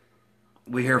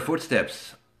we hear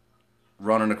footsteps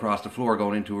running across the floor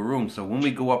going into a room. So when we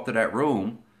go up to that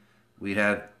room, we'd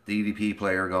have the EVP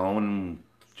player going and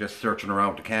just searching around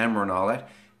with the camera and all that,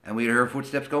 and we'd hear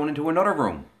footsteps going into another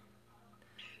room.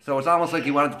 So it's almost like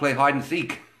you wanted to play hide and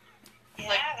seek. Yeah,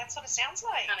 Like- that's what it sounds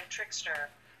like. Kind of trickster.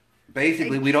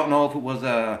 Basically, we don't know if it was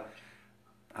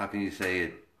how can you say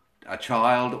it, a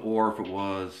child, or if it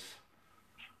was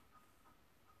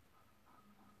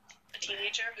A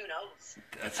teenager? Who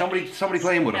knows? somebody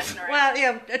playing with us. Messing around. Well,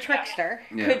 yeah, a trickster.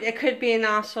 Yeah. It could be an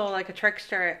also like a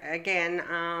trickster again.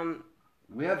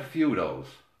 We have a few of those.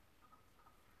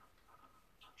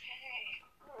 Okay.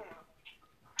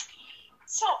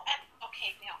 So,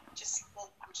 okay, now, I'm just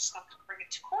going to bring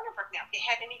it to Cornerbrook now. Have you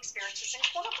had any experiences in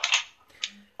Cornerbrook?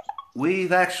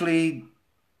 We've actually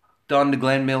done the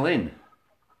Glen Mill Inn.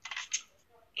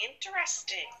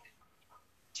 Interesting.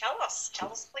 Tell us,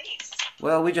 please.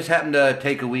 Well, we just happened to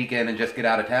take a weekend and just get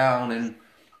out of town, and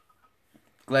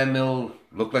Glen Mill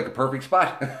looked like a perfect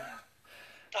spot.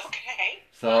 Okay.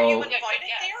 So- Were you Yeah, invited good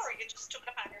guess. there, or you just took it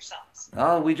upon yourselves?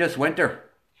 Oh, we just went there.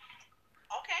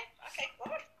 Okay,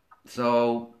 good.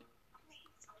 So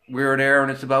we were there, and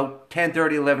it's about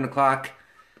 10:30, 11 o'clock.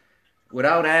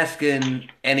 Without asking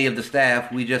any of the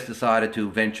staff, we just decided to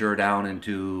venture down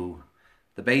into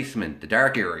the basement, the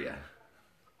dark area.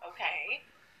 Okay.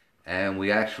 And we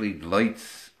actually,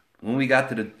 when we got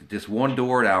to this one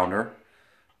door down there,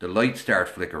 the lights start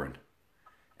flickering.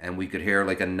 And we could hear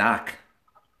like a knock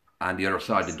on the other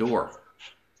side of the door.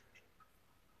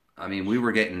 I mean, we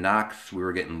were getting knocks, we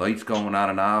were getting lights going on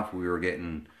and off, we were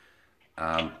getting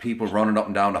people running up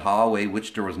and down the hallway,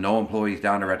 which there was no employees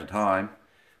down there at the time.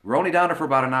 We were only down there for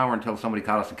about an hour until somebody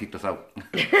caught us and kicked us out.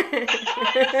 Couldn't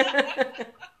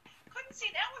see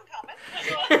that one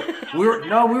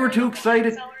coming. we were too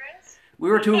excited. Cellar is? We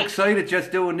were too excited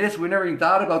just doing this. We never even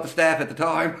thought about the staff at the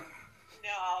time. No.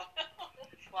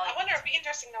 Well, I wonder, it'd be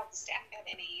interesting to know if the staff had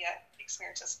any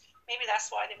experiences. Maybe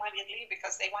that's why they wanted to leave,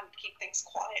 because they wanted to keep things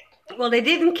quiet. Well, they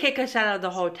didn't kick us out of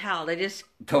the hotel. They just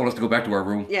Told us to go back to our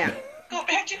room. yeah. Go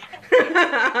back to your room.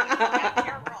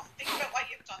 Think about what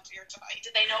you've done to your tonight.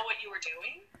 did they know what you were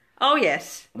doing? Oh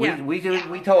yes. Yeah.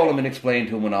 We told them and explained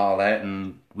to them and all that,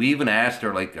 and we even asked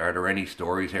her, like, are there any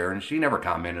stories here? And she never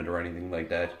commented or anything like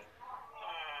that.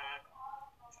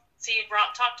 So you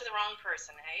talked to the wrong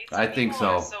person, hey? I think people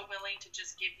are so. so willing to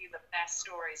just give you the best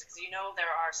stories because you know there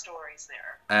are stories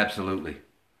there. Absolutely.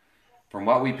 From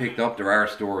what we picked up, there are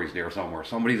stories there somewhere.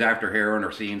 Somebody's after hearing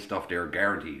or seeing stuff there,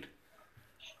 guaranteed.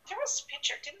 There was a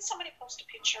picture. Didn't somebody post a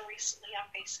picture recently on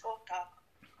Facebook? I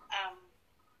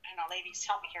don't know, ladies,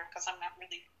 help me here because I'm not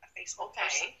really a Facebook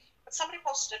person. But somebody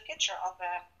posted a picture of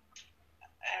the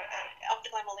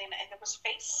Glemalina, and there was a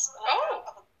face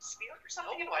of a spirit or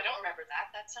something. Oh, I don't remember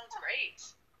that. That sounds great.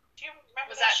 Do you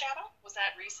remember Was that, that- Shadow? Was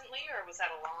that recently, or was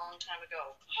that a long time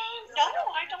ago?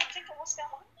 No, I don't think it was that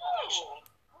long ago, actually.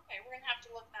 Okay, we're gonna have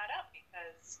to look that up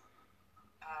because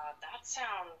that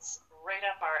sounds right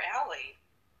up our alley.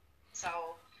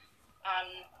 So,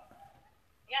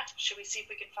 yeah, should we see if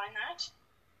we can find that?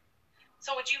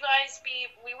 So would you guys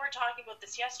be, we were talking about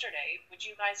this yesterday, would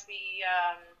you guys be,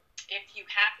 if you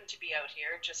happen to be out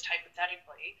here, just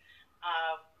hypothetically,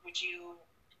 would you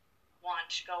want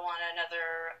to go on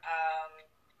another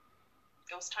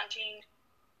ghost hunting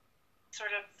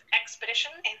sort of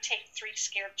expedition? And take 3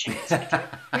 scared chickens with you.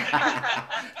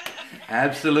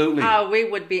 Absolutely. Oh, we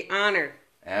would be honored.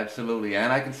 Absolutely.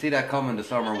 And I can see that coming this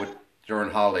summer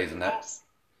during holidays and that.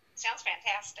 Sounds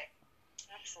fantastic.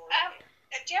 Absolutely.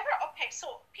 Do you ever,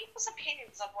 so people's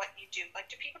opinions of what you do, like,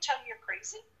 do people tell you you're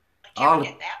crazy? Like, do you All ever the-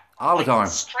 get that? all the Like, time.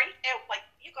 Straight out, like,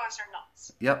 you guys are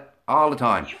nuts. Yep. All the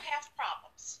time. You have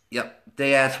problems. Yep.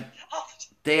 They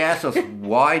ask us,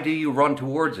 why do you run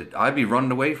towards it? I'd be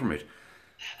running away from it.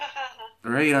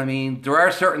 Right? I mean, there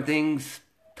are certain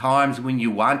times when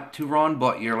you want to run,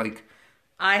 but you're like,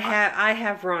 I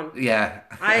have run. yeah.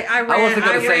 I wasn't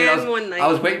going to say it. ran one night. I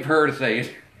was waiting for her to say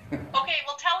it. Okay,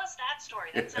 well, tell us that story.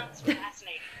 That sounds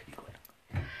fascinating.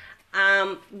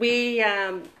 I'm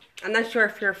not sure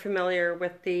if you're familiar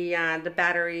with the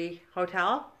Battery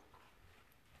Hotel.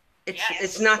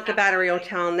 It's not the Battery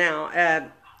Hotel now.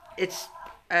 It's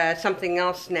something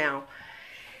else now.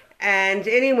 And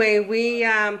anyway, we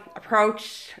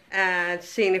approached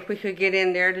seeing if we could get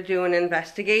in there to do an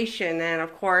investigation. And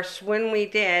of course, when we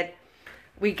did,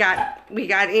 we got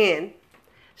in.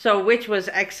 So, which was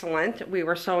excellent. We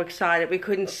were so excited. We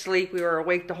couldn't sleep. We were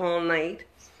awake the whole night.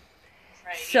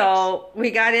 Right. So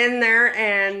we got in there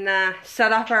and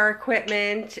set up our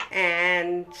equipment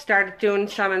and started doing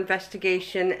some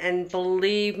investigation. And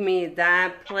believe me,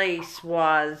 that place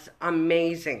was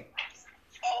amazing.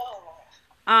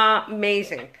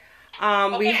 Amazing. Okay,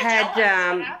 tell us what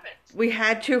happened. We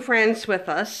had 2 friends with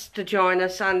us to join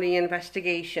us on the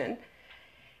investigation,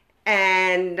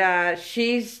 and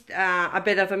she's a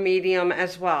bit of a medium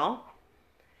as well.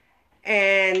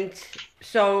 And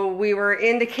so we were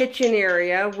in the kitchen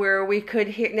area where we could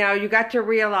hear. Now you got to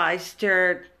realize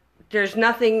there's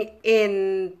nothing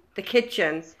in the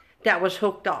kitchen that was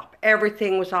hooked up.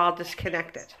 Everything was all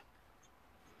disconnected.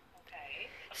 Okay.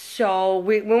 So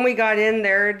when we got in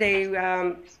there,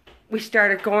 we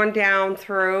started going down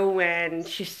through, and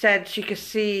she said she could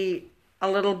see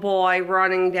a little boy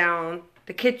running down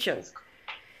the kitchen.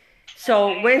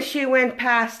 So when she went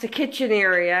past the kitchen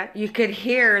area, you could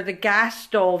hear the gas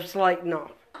stoves lighting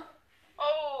up.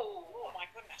 Oh my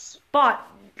goodness. But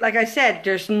like I said,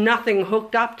 there's nothing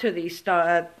hooked up to these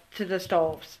to the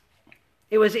stoves.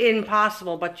 It was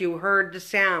impossible, but you heard the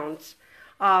sounds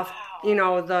of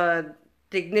the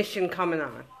ignition coming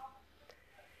on.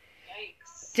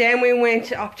 Yikes. Then we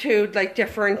went up to like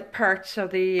different parts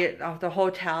of the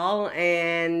hotel,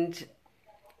 and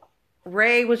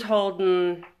Ray was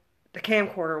holding the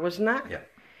camcorder, wasn't that? Yeah.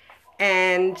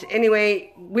 And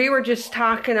anyway, we were just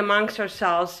talking amongst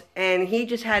ourselves, and he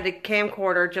just had the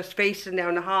camcorder just facing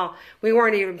down the hall. We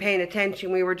weren't even paying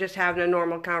attention. We were just having a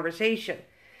normal conversation.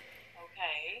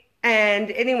 Okay.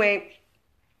 And anyway,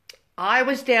 I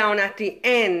was down at the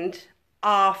end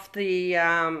of the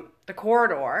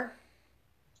corridor.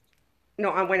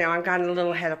 No, I'm getting a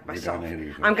little ahead of myself.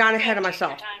 I'm gone ahead of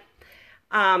myself.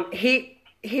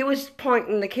 He was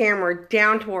pointing the camera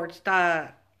down towards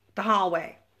the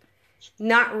hallway,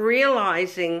 not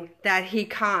realizing that he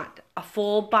caught a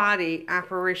full body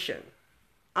apparition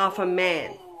of a man.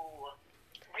 Ooh,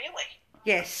 really?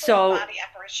 Yes, so Body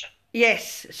apparition.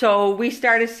 yes, so we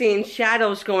started seeing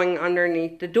shadows going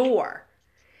underneath the door.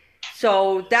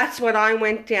 So that's what I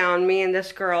went down. Me and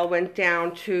this girl went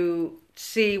down to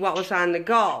see what was on the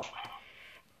go.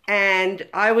 And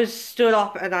I was stood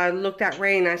up and I looked at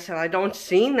Ray and I said, I don't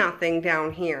see nothing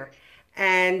down here.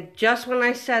 And just when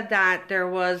I said that, there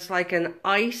was like an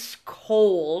ice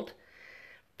cold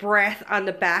breath on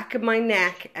the back of my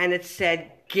neck, and it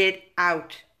said, "Get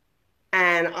out."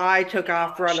 And I took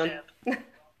off running. Yeah,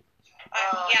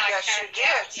 yes, you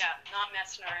did. Yeah, not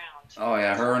messing around. Oh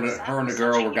yeah, her and the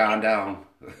girl were gone down.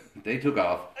 They took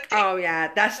off. Oh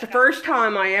yeah, that's the first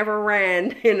time I ever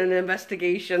ran in an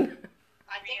investigation.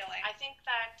 I think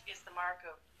that is the the mark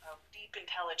of deep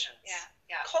intelligence.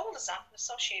 Yeah. Cold is often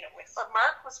associated with. But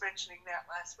Mark was mentioning that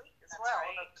last week as That's well,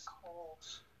 right. about the cold.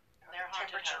 Their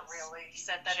haunted temperature house. really. He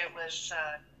said that it was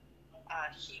a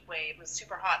heat wave. It was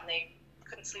super hot, and they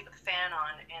couldn't sleep with the fan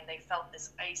on, and they felt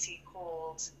this icy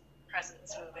cold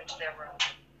presence move into their room.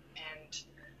 And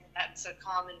that's a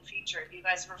common feature. Have you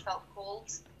guys ever felt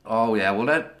cold? Oh yeah, well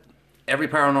that every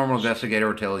paranormal investigator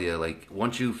will tell you, like,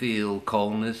 once you feel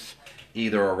coldness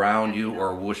either around you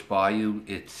or whoosh by you,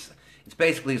 it's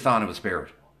basically a sign of a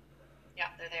spirit. Yeah,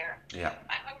 they're there. Yeah.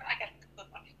 I got a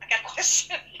good one. I got a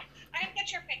question. I didn't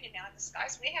get your opinion now on this,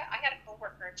 guys. I had a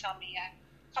coworker tell me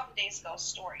a couple days ago a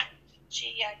story.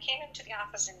 She came into the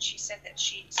office and she said that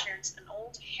she experienced an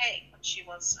old hag when she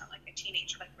was like a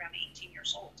teenager, like around 18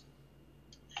 years old.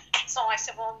 So I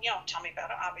said, well, tell me about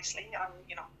it. Obviously,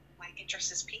 my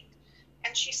interest is piqued.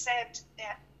 And she said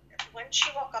that when she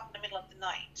woke up in the middle of the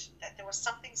night, that there was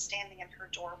something standing in her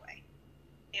doorway.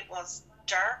 It was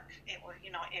dark. It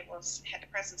had the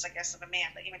presence, I guess, of a man,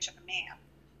 the image of a man.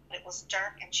 But it was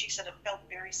dark, and she said it felt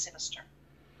very sinister.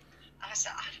 I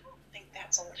said, I don't think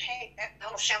that's old hag. That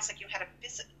almost sounds like you had a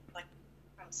visit, like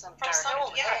From some From dark. some-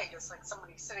 Old yeah. hag is like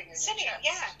somebody sitting in your sitting. chest.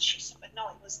 Yeah, and she said, but no,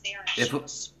 it was there. And If she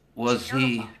it- Was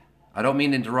he? terrified. I don't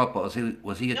mean to interrupt, but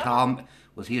was he a No.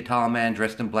 tall man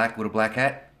dressed in black with a black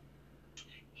hat?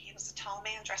 He was a tall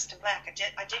man dressed in black.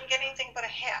 I didn't get anything but a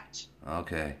hat.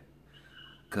 Okay.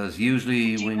 Because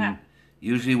usually Do you when have-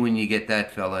 you get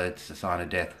that fella, it's a sign of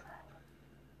death.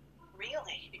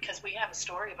 Really? Because we have a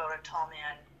story about a tall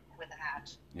man with a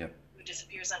hat. Yep. Who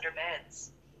disappears under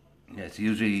beds. Yeah,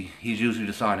 he's usually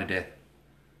the sign of death.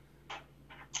 Oh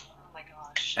my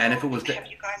gosh. And if it was Have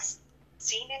you guys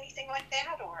seen anything like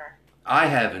that, or? I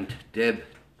haven't. Deb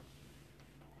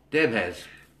has.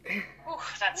 Ooh,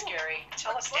 that's scary.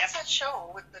 Tell us, What's Deb. that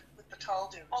show with the tall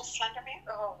dude? Oh, Slender Man?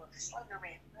 Oh, Slender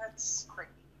Man. That's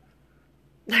creepy.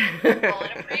 Well,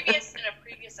 in a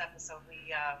previous episode,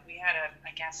 we had a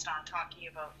guest on talking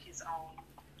about his own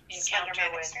Slender encounter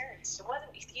Man with. experience. It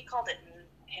wasn't. He called it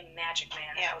him Magic Man.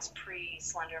 Yeah. That was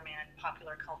pre-Slender Man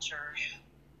popular culture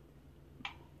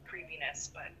creepiness,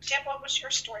 but Deb, what was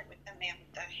your story with the man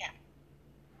with the hat?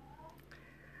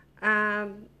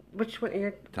 Which one?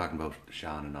 You're, Talking about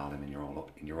Sean and all them in your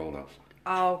old house.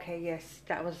 oh, okay, yes,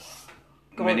 that was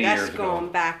Many that's years ago. going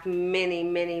back many,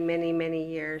 many, many, many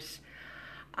years.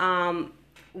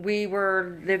 We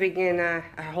were living in a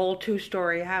whole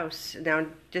 2-story house. Now,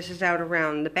 this is out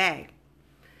around the bay.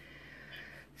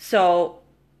 So,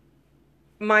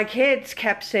 my kids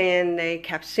kept saying they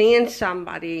kept seeing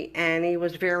somebody, and he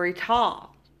was very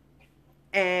tall.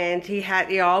 And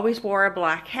he always wore a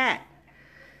black hat.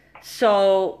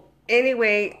 So,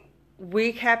 anyway,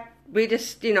 we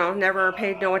just, never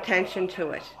paid no attention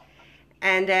to it.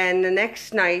 And then the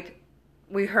next night,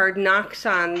 we heard knocks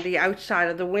on the outside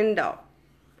of the window.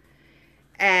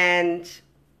 And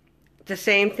the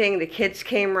same thing, the kids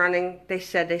came running. They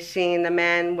said they seen the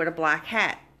man with a black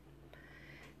hat.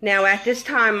 Now, at this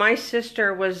time, my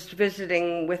sister was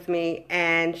visiting with me,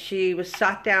 and she was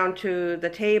sat down to the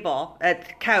table, at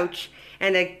the couch,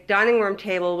 and the dining room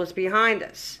table was behind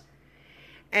us.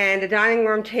 And the dining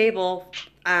room table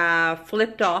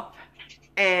flipped up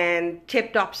and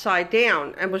tipped upside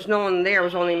down, and was no one there. It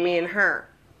was only me and her.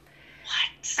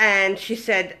 what? And she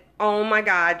said, oh my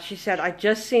God, she said, I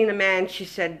just seen a man, she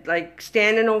said, like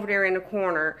standing over there in the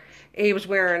corner. He was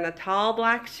wearing a tall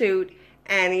black suit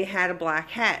and he had a black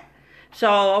hat.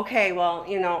 So, okay,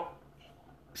 well,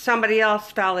 somebody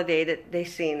else validated they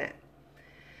seen it.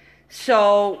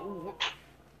 So,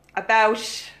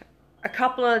 about a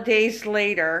couple of days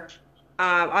later,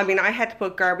 I had to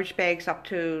put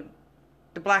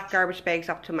the black garbage bags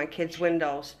up to my kids'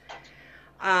 windows.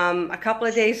 A couple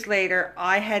of days later,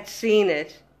 I had seen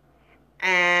it,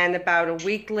 and about a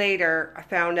week later, I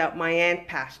found out my aunt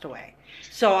passed away.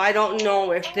 So I don't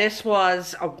know if this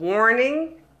was a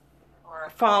warning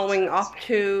Or following up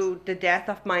to the death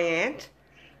of my aunt,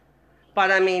 but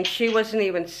she wasn't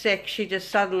even sick. She just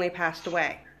suddenly passed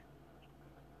away.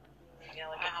 Yeah,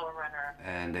 like a forerunner.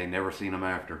 And they never seen him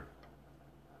after.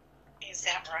 Is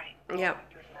that right?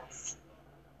 Yep. Goodness.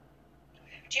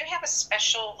 Do you have a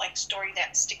special story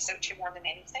that sticks out to you more than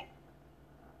anything?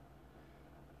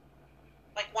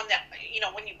 Like one that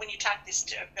when you talk this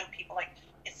to people, like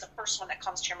it's the first one that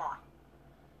comes to your mind.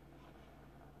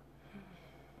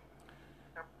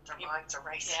 their minds are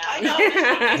racing. Yeah. I know.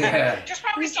 Yeah. There's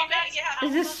probably so many. Yeah.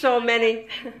 There's just so many.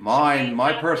 My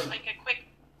quick.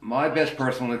 my best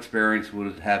personal experience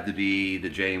would have to be the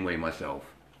Janeway myself.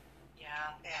 Yeah,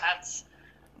 Yeah. that's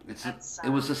It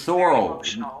was a very sorrow.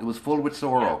 emotional. It was full with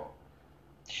sorrow.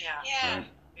 yeah, Yeah. Right.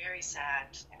 very sad.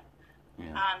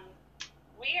 Yeah.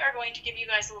 We are going to give you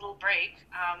guys a little break.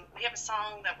 We have a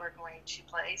song that we're going to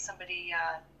play. Somebody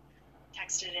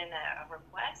texted in a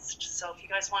request. So if you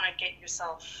guys want to get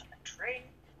yourself a drink,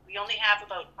 we only have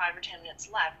about 5 or 10 minutes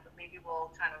left, but maybe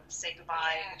we'll kind of say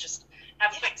goodbye and just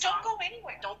have a quick song. Don't go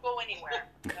anywhere. Don't go anywhere.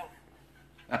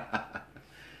 No.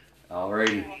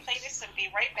 Alrighty. We'll play this and be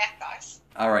right back, guys.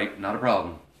 All right, not a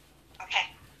problem. Okay.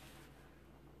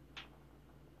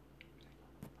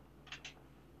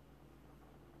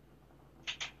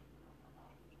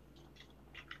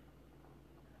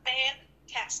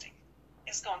 Fantastic.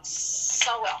 It's going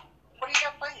so well. What do you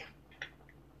got playing?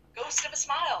 Ghost of a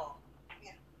Smile.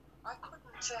 I couldn't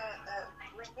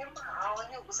remember. All I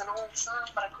knew was an old song,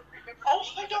 but I couldn't remember. Oh,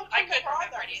 I don't I couldn't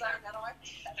remember remember it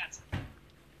either. That's,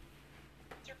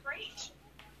 they're great.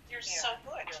 They're Yeah. so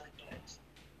good. Really good.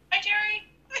 Hi, Jerry.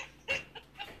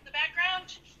 The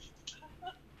background.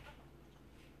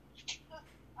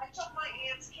 I took my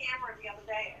aunt's camera the other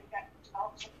day and got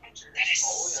developed some pictures. That is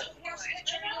Oh, so yeah. Here's a good.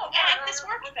 picture I of know, you and her. this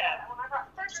worked with them. When I brought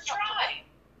First pictures up try.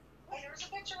 Well, here's a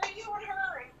picture of you and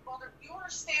her. And, well, you were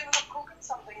standing up cooking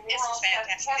something. And This you were is all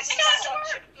fantastic. This is Catherine such a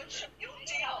Kelly. good show. You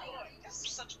did. This is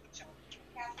such a good show.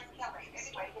 Catherine Kelly.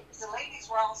 Anyway, the ladies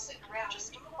were all sitting around just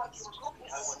looking like you were cooking.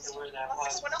 I wonder where that What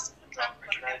was. else can we drop?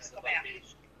 We're gonna have to go back.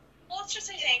 Well, let's just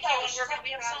say thank you, and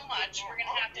we have so much. We're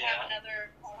gonna have to have another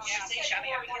conversation.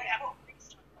 Yeah, we're gonna have.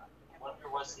 I wonder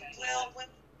was it? Well, when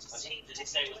Did he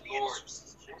say it was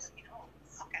Lord's?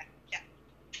 Okay. Yeah.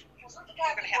 Wasn't the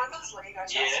guy We're gonna have- Women's League? I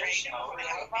Yeah. just Oh, We're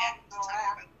gonna yeah. go back to talk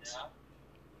about Yeah.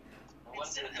 I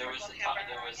wonder there was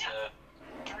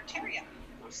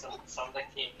some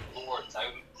that came to Lord's. I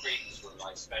would crepes were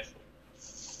my special.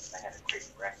 I had a crepe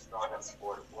restaurant on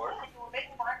Border. You were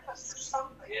making breakfast or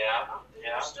something. Yeah,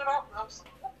 yeah. You stood up and I was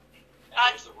like, And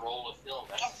there was a roll of film.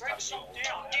 That's Oh, Rick's how you so know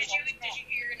down. that. Did you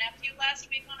hear your nephew last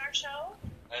week on our show?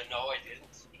 No, I didn't.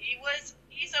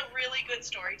 He's a really good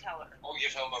storyteller. Oh,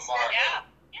 you're talking about Mark. Yeah.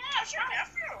 Yeah, that's right. I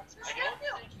don't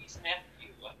think he's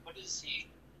nephew. What is he?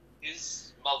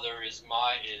 His mother is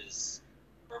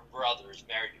her brother is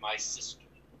married to my sister.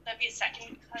 That'd be a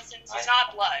second cousin. So I- it's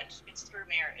not blood. It's through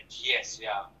marriage. Yes,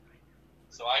 yeah.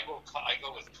 So I go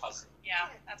with cousin. Yeah,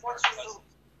 that's what's perfect. your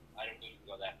I don't need to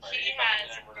go that far. He Anybody has-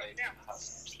 that I'm related to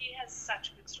cousins. He has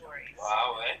such good stories.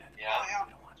 Wow, yeah. Oh, yeah.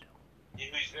 He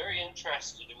was very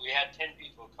interested. We had 10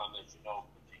 people come, as you know,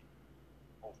 for the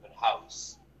open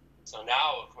house. So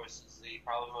now, of course, is the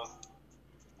problem of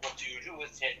what do you do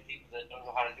with 10 people that don't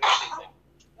know how to do anything?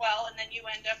 Well, and then you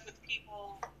end up with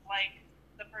people like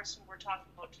the person we're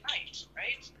talking about tonight,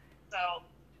 right? So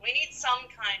we need some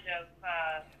kind of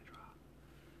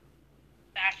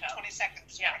backup. 20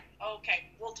 seconds. Yeah. Okay.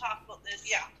 We'll talk about this.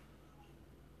 Yeah.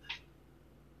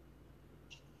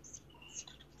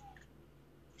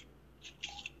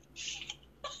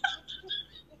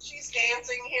 she's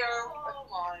dancing here. Oh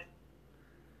my.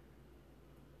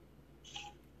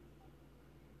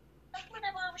 I've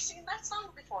never ever seen that song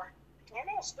before.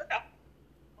 Almost good though.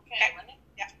 Okay. Lenny?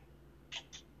 Yeah.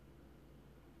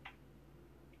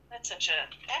 That's such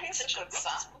a. That is a good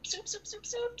song.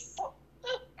 Soups.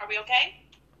 Are we okay?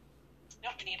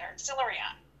 Nope, we need our auxiliary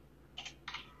on.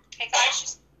 Hey guys,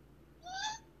 just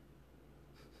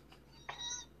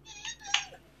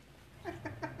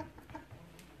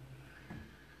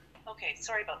Okay.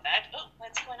 Sorry about that. Oh,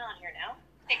 what's going on here now?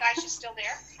 hey guys, you still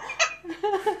there?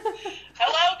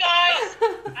 Hello, guys.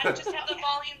 I just have the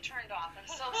volume turned off. I'm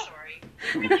so sorry.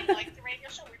 We really like the radio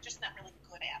show, we're just not really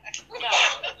good at it. No,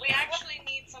 we actually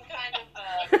need some kind of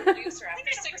producer We after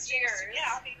need a 6 producer. years. Yeah,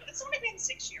 I mean, it's only been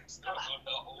 6 years. Come on. Oh,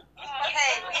 no. But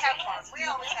hey, we have fun. We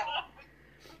always have fun.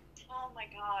 Oh my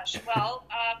gosh. Well,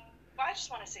 I just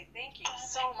want to say thank you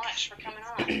so much for coming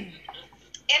on.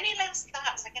 Any last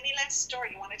thoughts, like any last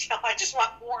story you want to tell? I just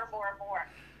want more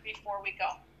before we go.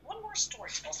 One more story,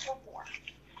 just one more.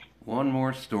 One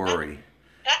more story.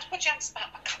 That's what you on the spot,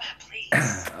 but come on, please.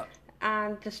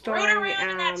 The story, around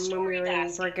in that when we story were in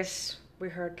basket. Brigus, we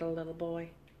heard the little boy.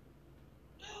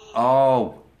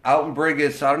 Oh, out in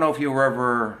Brigus. I don't know if you were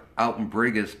ever out in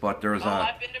Brigus, but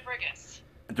I've been to Brigus.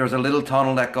 there's a little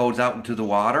tunnel that goes out into the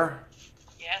water.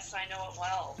 Yes, I know it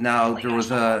well. Now there was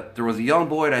a young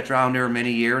boy that drowned there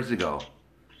many years ago.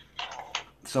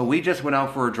 So we just went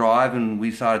out for a drive and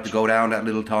we decided to go down that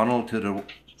little tunnel to the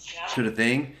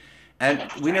thing, and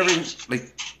we never even,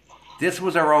 like, this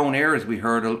was our own ears. I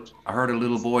heard a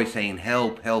little boy saying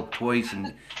help twice,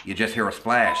 and you just hear a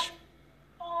splash.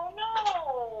 Oh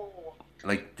no!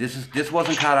 Like this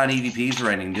wasn't caught on EVPs or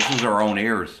anything. This was our own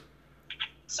ears.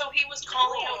 So he was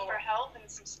calling out for help and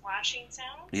some splashing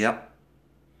sounds. Yep.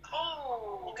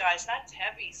 Oh, guys, that's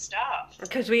heavy stuff.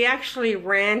 Because we actually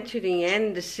ran to the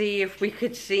end to see if we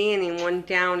could see anyone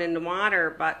down in the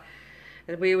water, but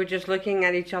we were just looking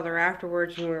at each other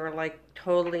afterwards and we were like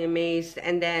totally amazed.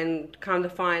 And then come to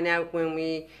find out when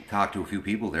we Talked to a few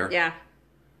people there yeah.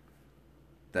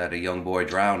 that a young boy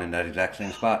drowned in that exact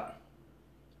same spot.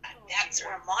 And that's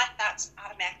where my thoughts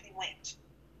automatically went.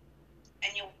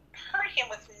 And you heard him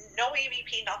with no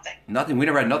EVP, nothing. Nothing. We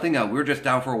never had nothing out. We were just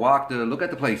down for a walk to look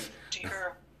at the place.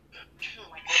 Dear. Oh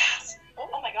my goodness.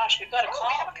 Oh my gosh, we've got a call.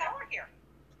 We have a caller here.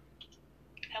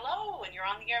 Hello, and you're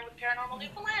on the air with Paranormal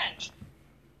Newfoundland.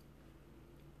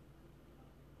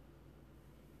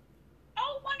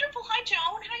 Oh, wonderful. Hi,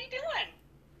 Joan. How you doing?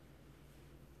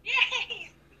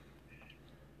 Yay.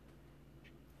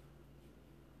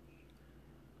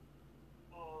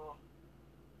 Oh.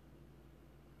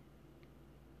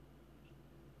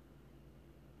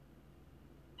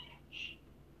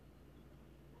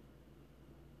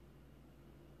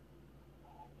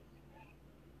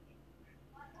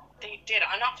 They did.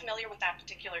 I'm not familiar with that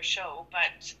particular show,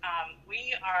 but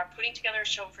we are putting together a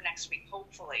show for next week,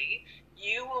 hopefully.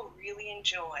 You will really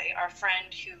enjoy our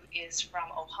friend who is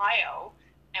from Ohio.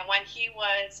 And when he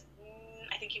was,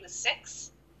 I think he was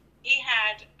 6, he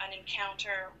had an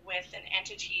encounter with an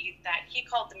entity that he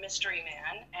called the Mystery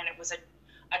Man. And it was a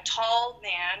tall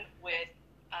man with,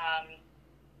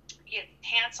 he had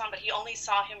pants on, but he only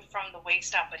saw him from the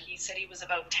waist up. But he said he was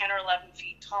about 10 or 11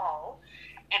 feet tall.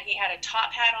 And he had a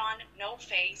top hat on, no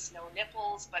face, no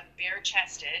nipples, but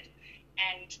bare-chested.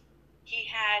 And he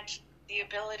had the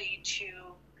ability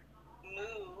to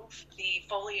move the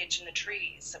foliage in the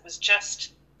trees. It was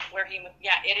just where he,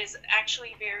 yeah, it is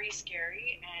actually very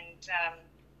scary. And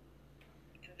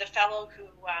the fellow who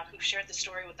shared the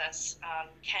story with us,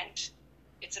 Kent,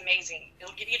 it's amazing.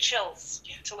 It'll give you chills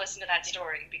to listen to that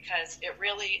story because it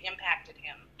really impacted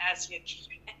him, as you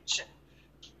mentioned.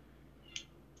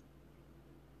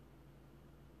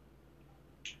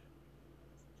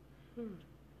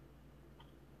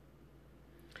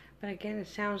 But again, it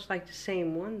sounds like the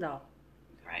same one though.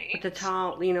 Right. With the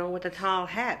tall, with the tall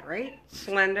hat, right?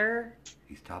 Slender.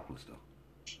 He's topless though.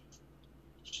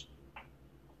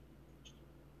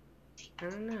 I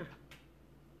don't know.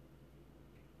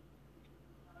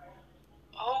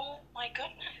 Oh my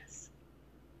goodness.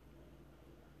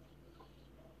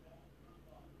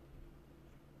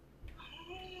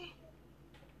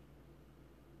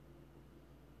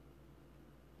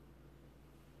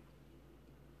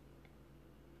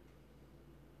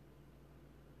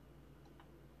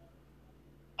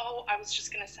 Oh, I was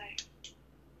just going to say.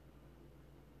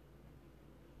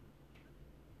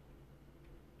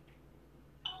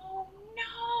 Oh,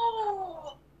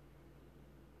 no.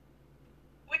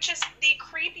 Which is the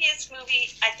creepiest movie,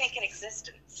 I think, in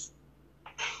existence.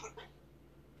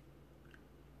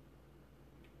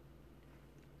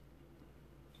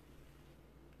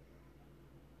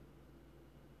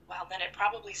 Well, then it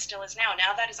probably still is now.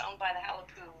 Now that is owned by the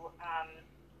Halapu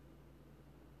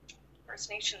First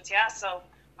Nations, yeah, so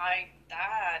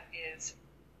that is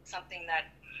something that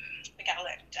We gotta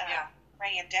let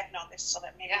Ray and Deb know this so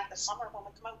that maybe in the summer when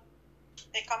we come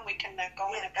out, we can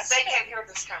go in and They can't hear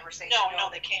this conversation. No,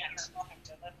 they can't.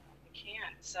 we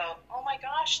can't. So, oh my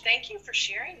gosh, thank you for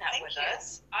sharing that Thank with you.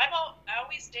 us. I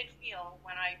always did feel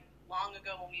long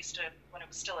ago when it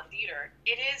was still a theater,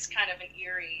 it is kind of an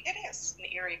eerie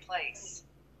place.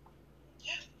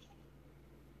 Yeah.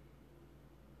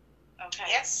 Okay.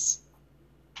 Yes.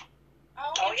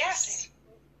 Oh, yes.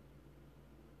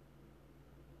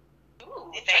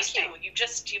 Ooh, thank Interesting. you. You've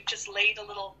just laid a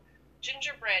little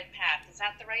gingerbread path. Is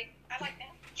that the right? I like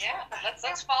that. Yeah.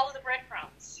 Let's follow the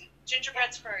breadcrumbs.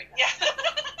 Gingerbread's furry. Yeah.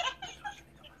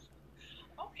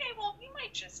 Okay. Well, we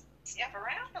might just skip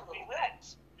around a little We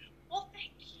bit. Well,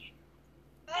 thank you.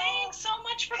 Thanks so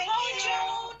much for Thank calling, you.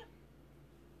 Joan.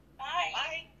 Bye.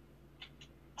 Bye.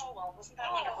 Oh well, wasn't that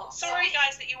Oh, wonderful? Sorry,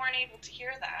 guys, that you weren't able to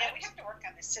hear that. Yeah, we have to work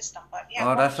on this system, but yeah.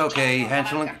 Oh, that's okay.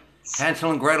 Hansel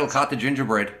and Gretel caught the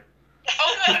gingerbread.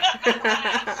 Oh, good.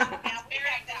 Yeah, we Very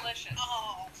had that. delicious.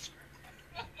 Oh,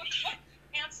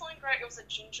 Hansel and Gretel, it was a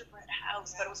gingerbread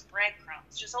house, but it was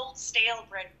breadcrumbs, just old stale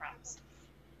breadcrumbs.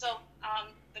 So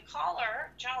the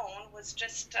caller, Joan, was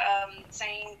just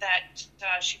saying that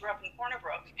she grew up in Corner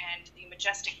Brook, and the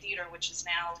Majestic Theater, which is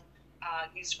now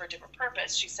used for a different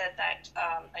purpose, she said that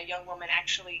a young woman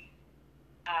actually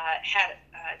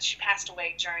she passed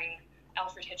away during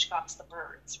Alfred Hitchcock's The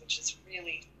Birds, which is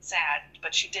really sad,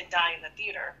 but she did die in the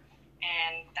theater.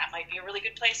 And that might be a really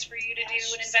good place for you to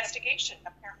do an investigation.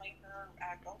 apparently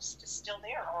her ghost is still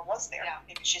there, or was there. Yeah.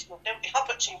 Maybe she's moved out now,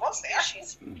 but she was there.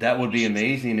 She's, That would be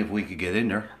amazing if we could get in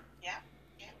there. yeah.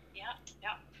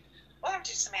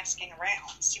 to do some asking around,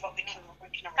 see what we can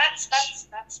arrange.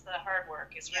 That's the hard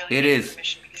work. Is really It getting is.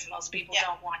 permission, because most people Yeah.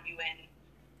 don't want you in.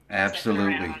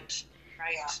 Absolutely. sitting around,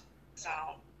 right? Yeah. So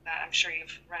I'm sure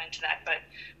you've run into that. But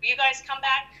will you guys come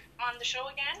back on the show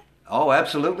again? Oh,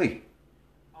 absolutely.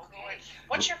 Okay.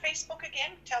 What's your Facebook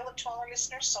again? Tell it to all our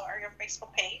listeners, or your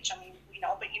Facebook page. I mean, we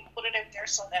know, but you put it out there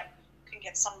so that we can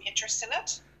get some interest in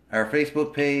it. Our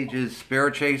Facebook page is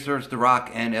Spirit Chasers The Rock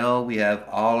NL. We have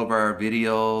all of our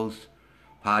videos,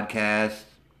 podcasts,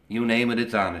 you name it,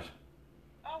 it's on it.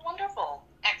 Oh, wonderful.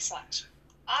 Excellent.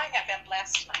 I have been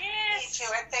blessed tonight. Yes. Me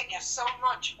too, and thank you so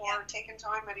much for taking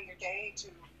time out of your day to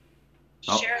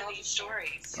Oh. Share these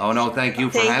stories. Oh, no, thank you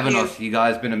for Thank having you. us. You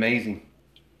guys been amazing.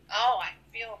 Oh, I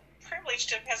feel privileged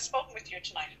to have spoken with you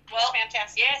tonight. It was Well,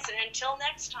 fantastic. Yes, and until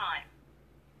next time.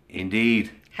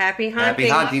 Indeed. Happy hunting. Happy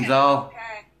hunting's all. okay.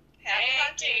 Happy Thank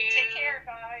hunting. you. Take care,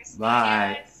 guys.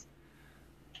 Bye. Yes.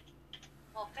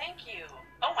 Well, thank you.